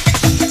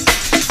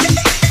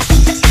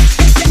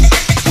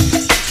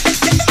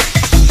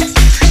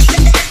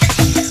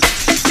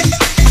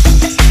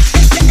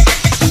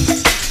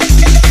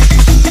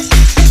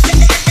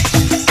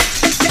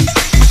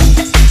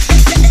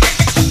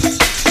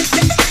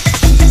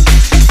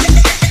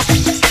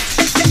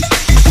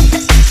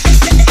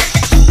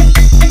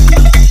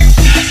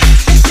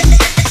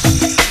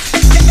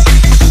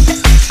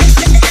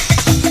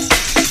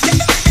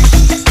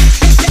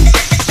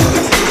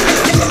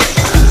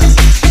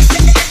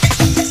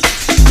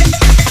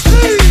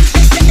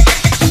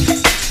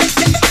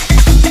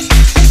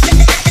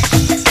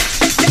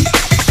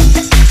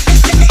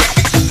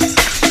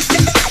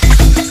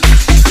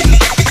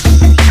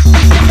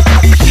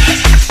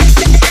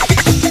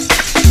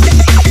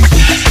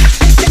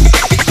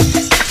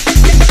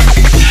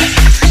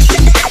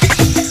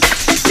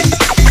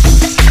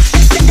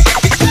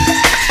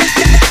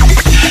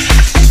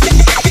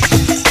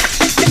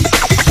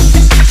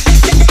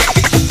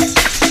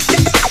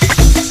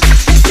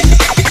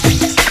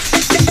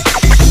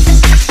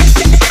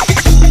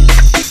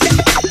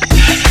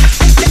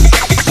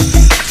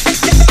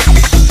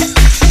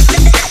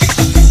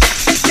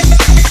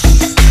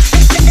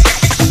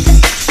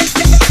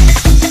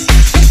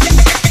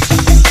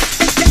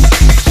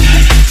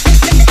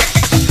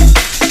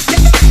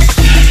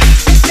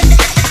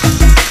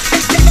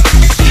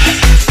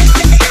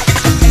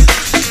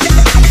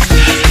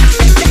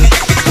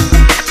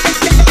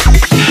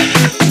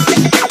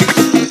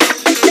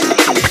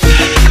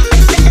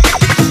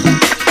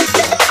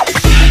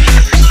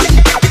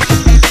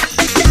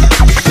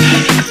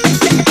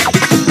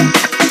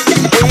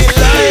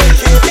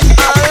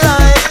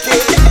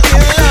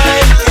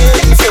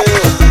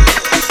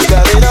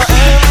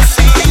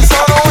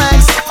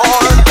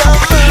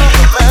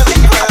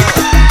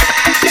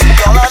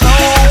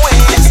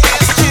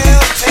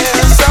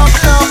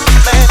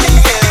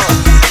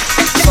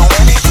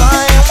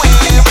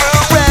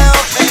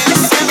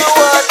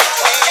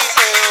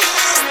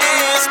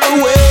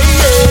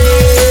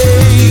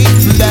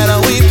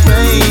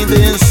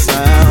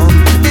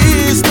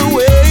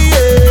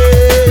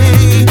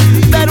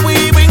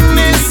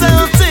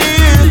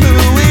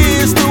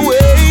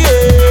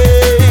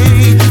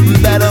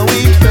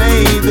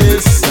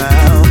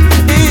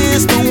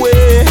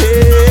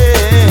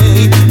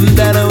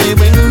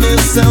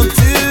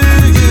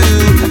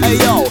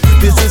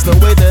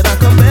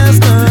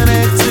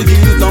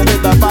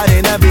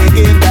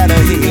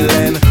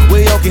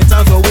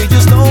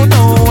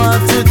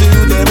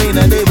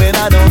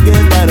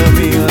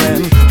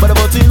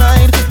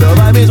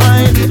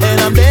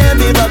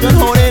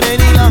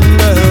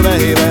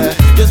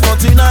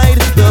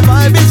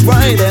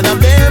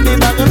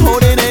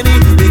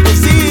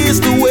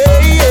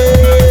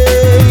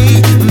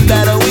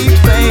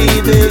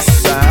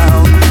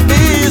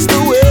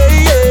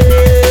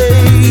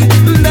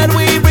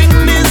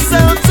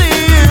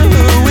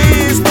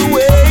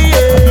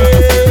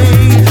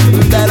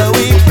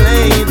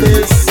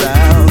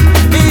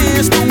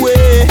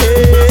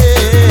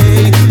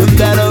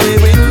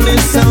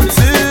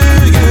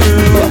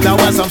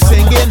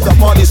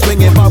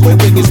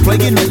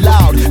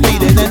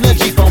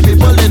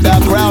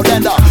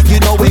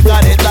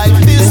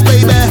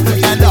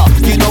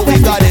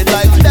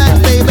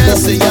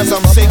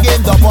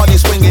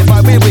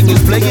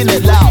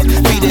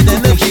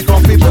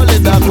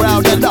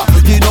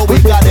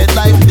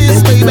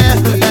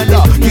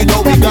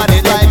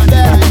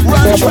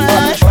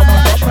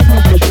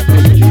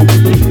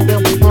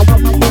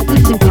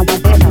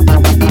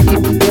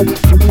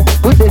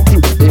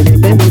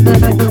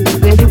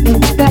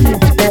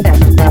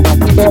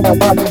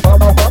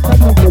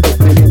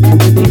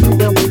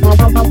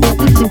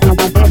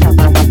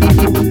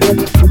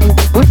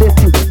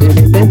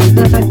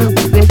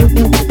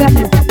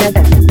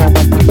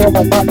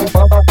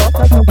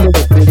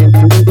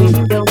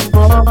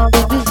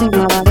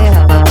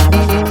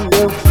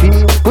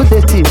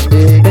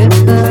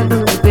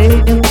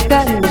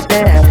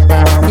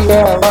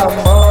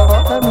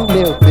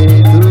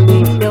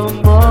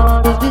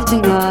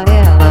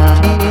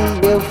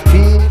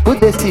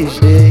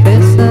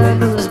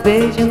 Pensando nos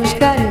beijos, nos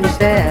carinhos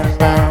dela.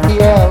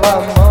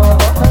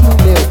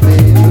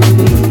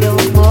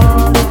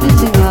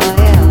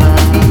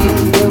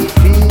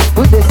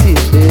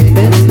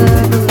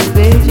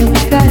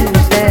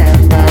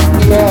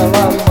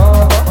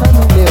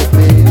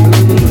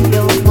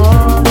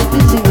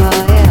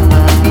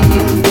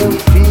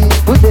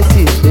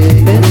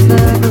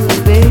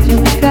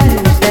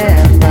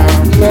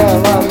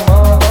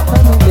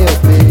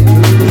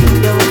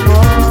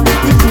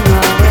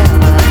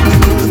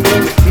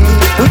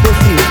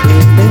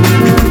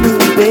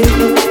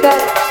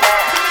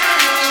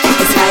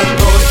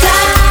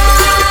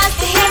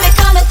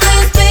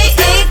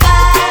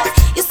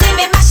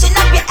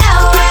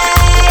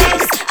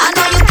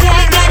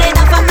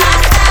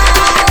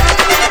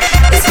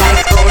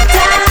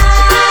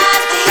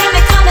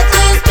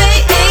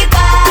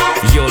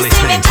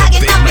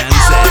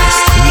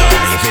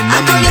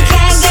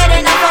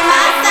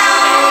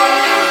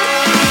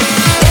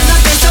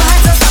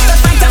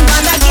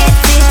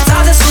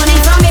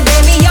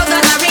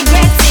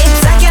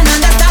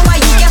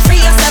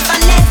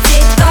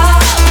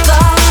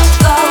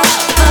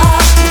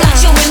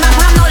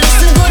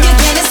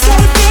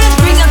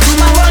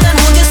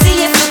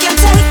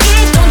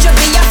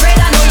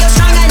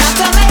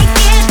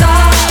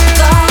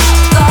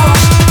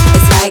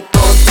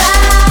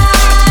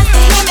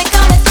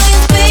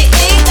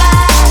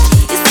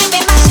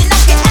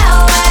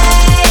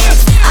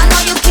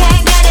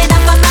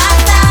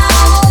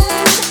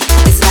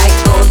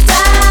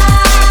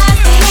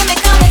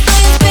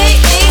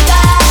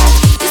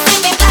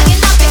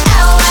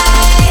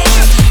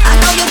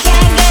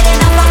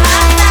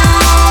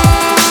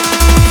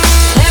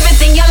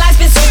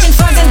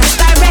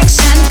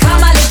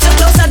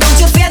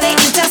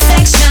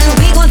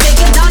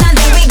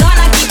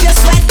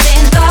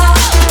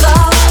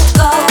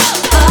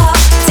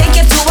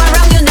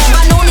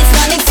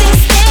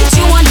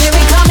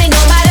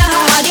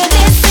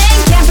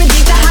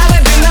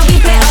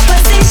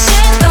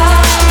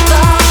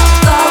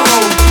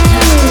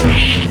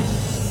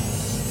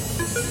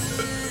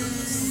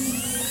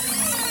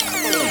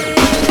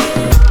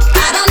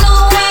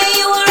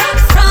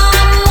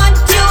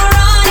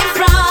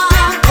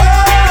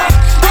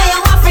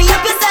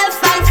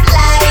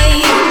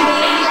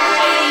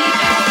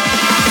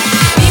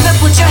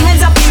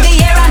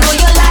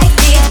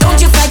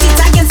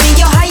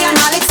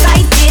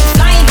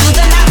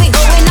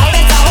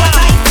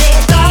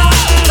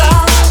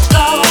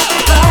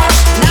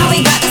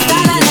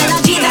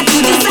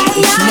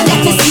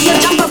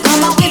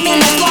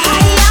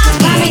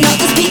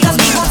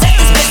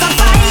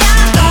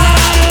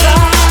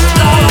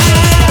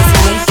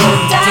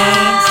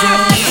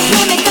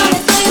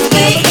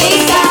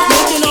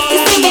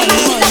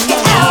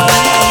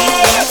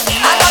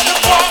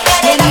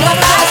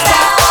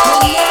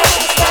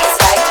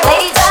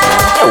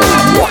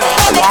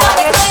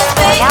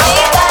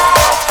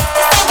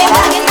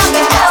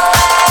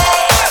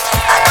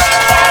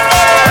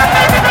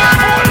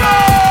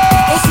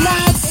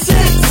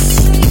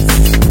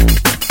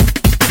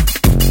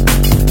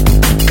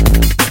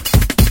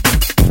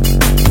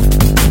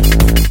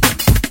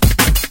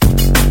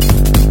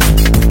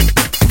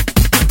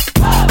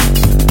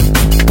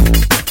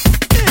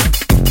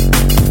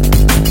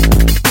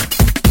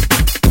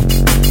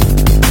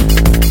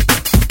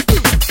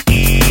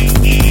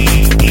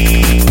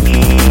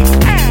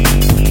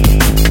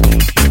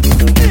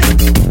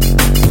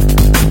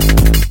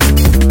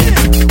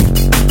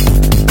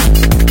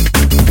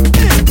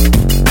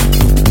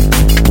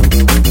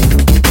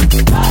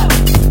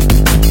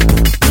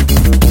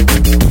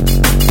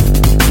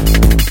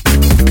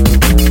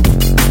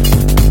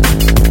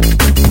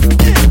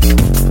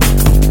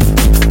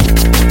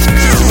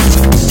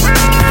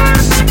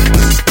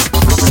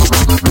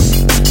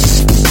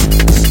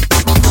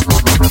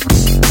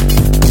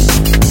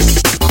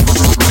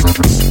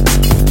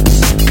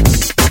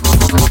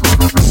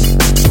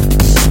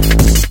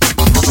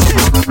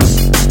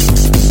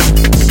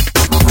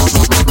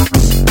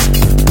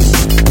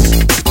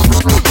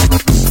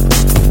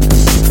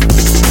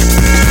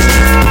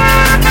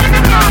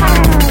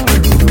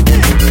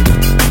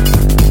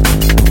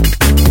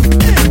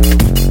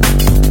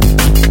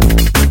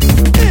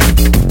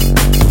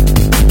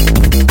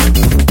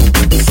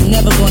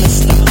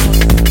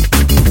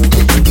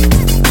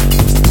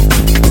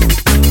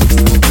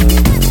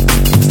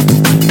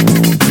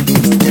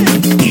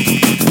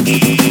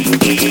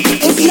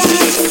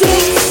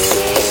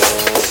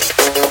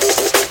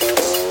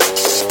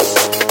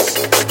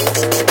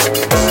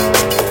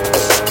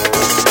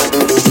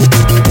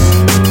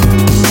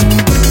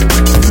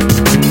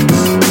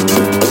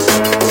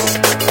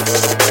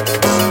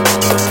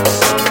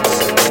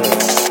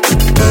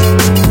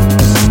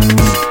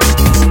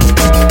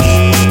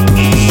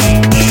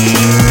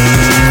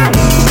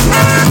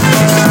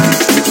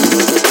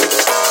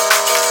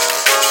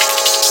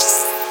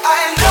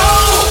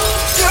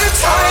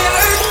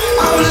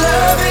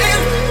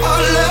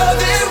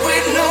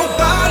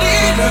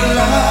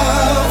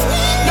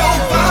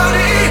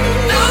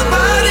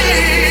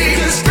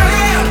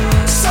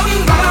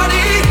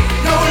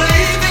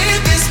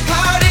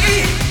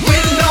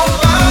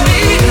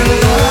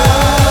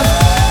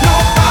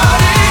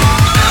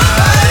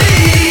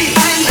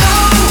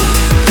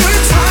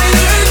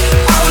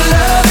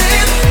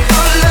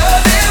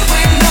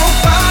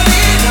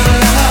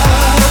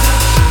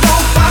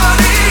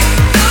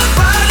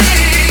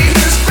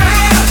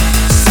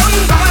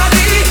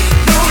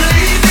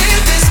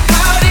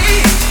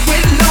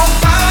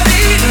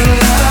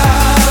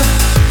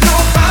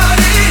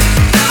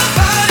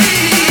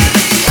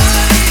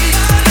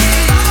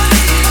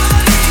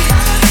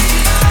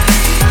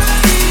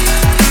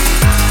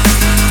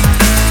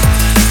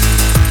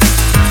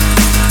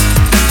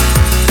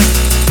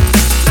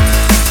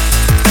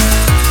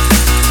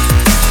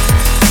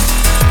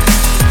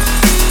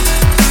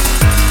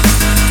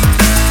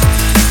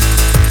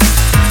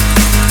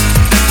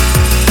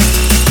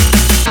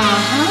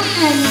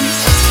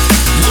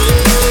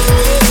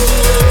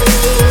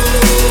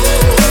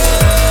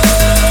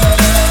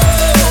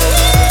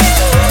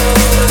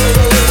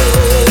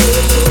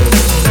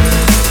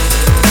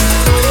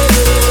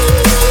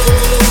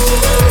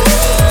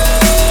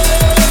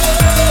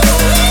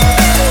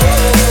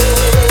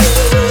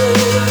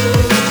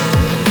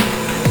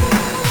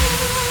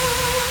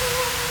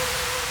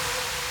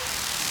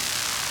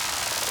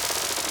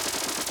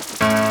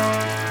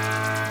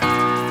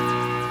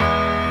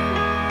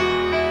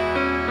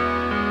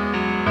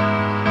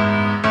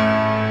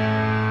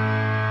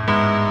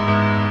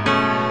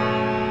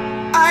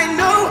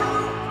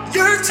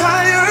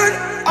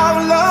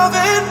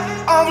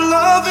 of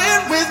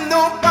loving with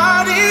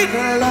nobody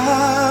to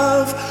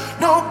love.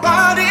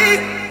 Nobody,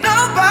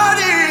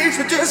 nobody.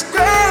 So just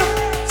grab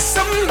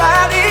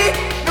somebody.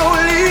 No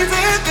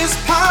leaving this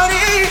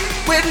party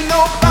with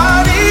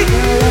nobody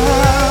to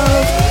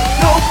love.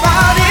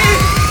 Nobody,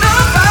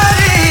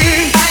 nobody.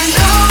 I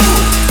know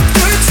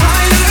you're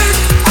tired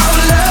of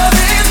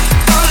loving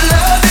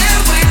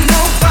with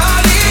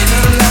nobody to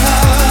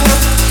love.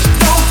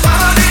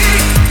 Nobody,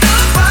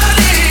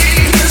 nobody.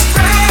 Just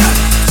grab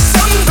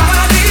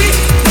somebody.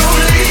 No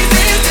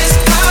leaving this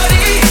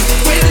party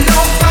with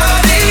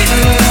nobody to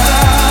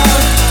love.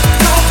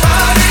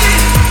 Nobody,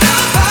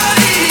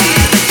 nobody.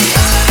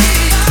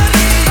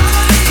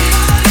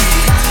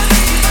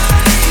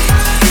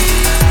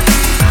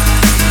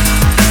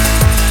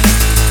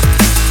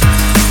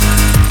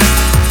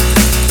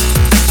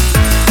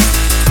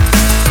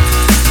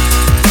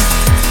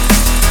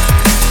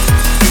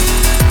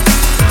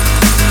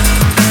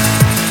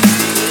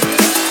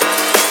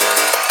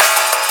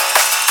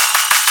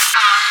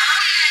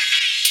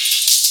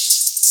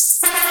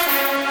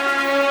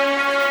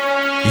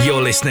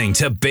 You're listening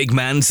to Big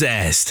Man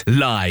Zest,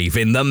 live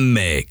in the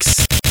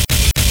mix.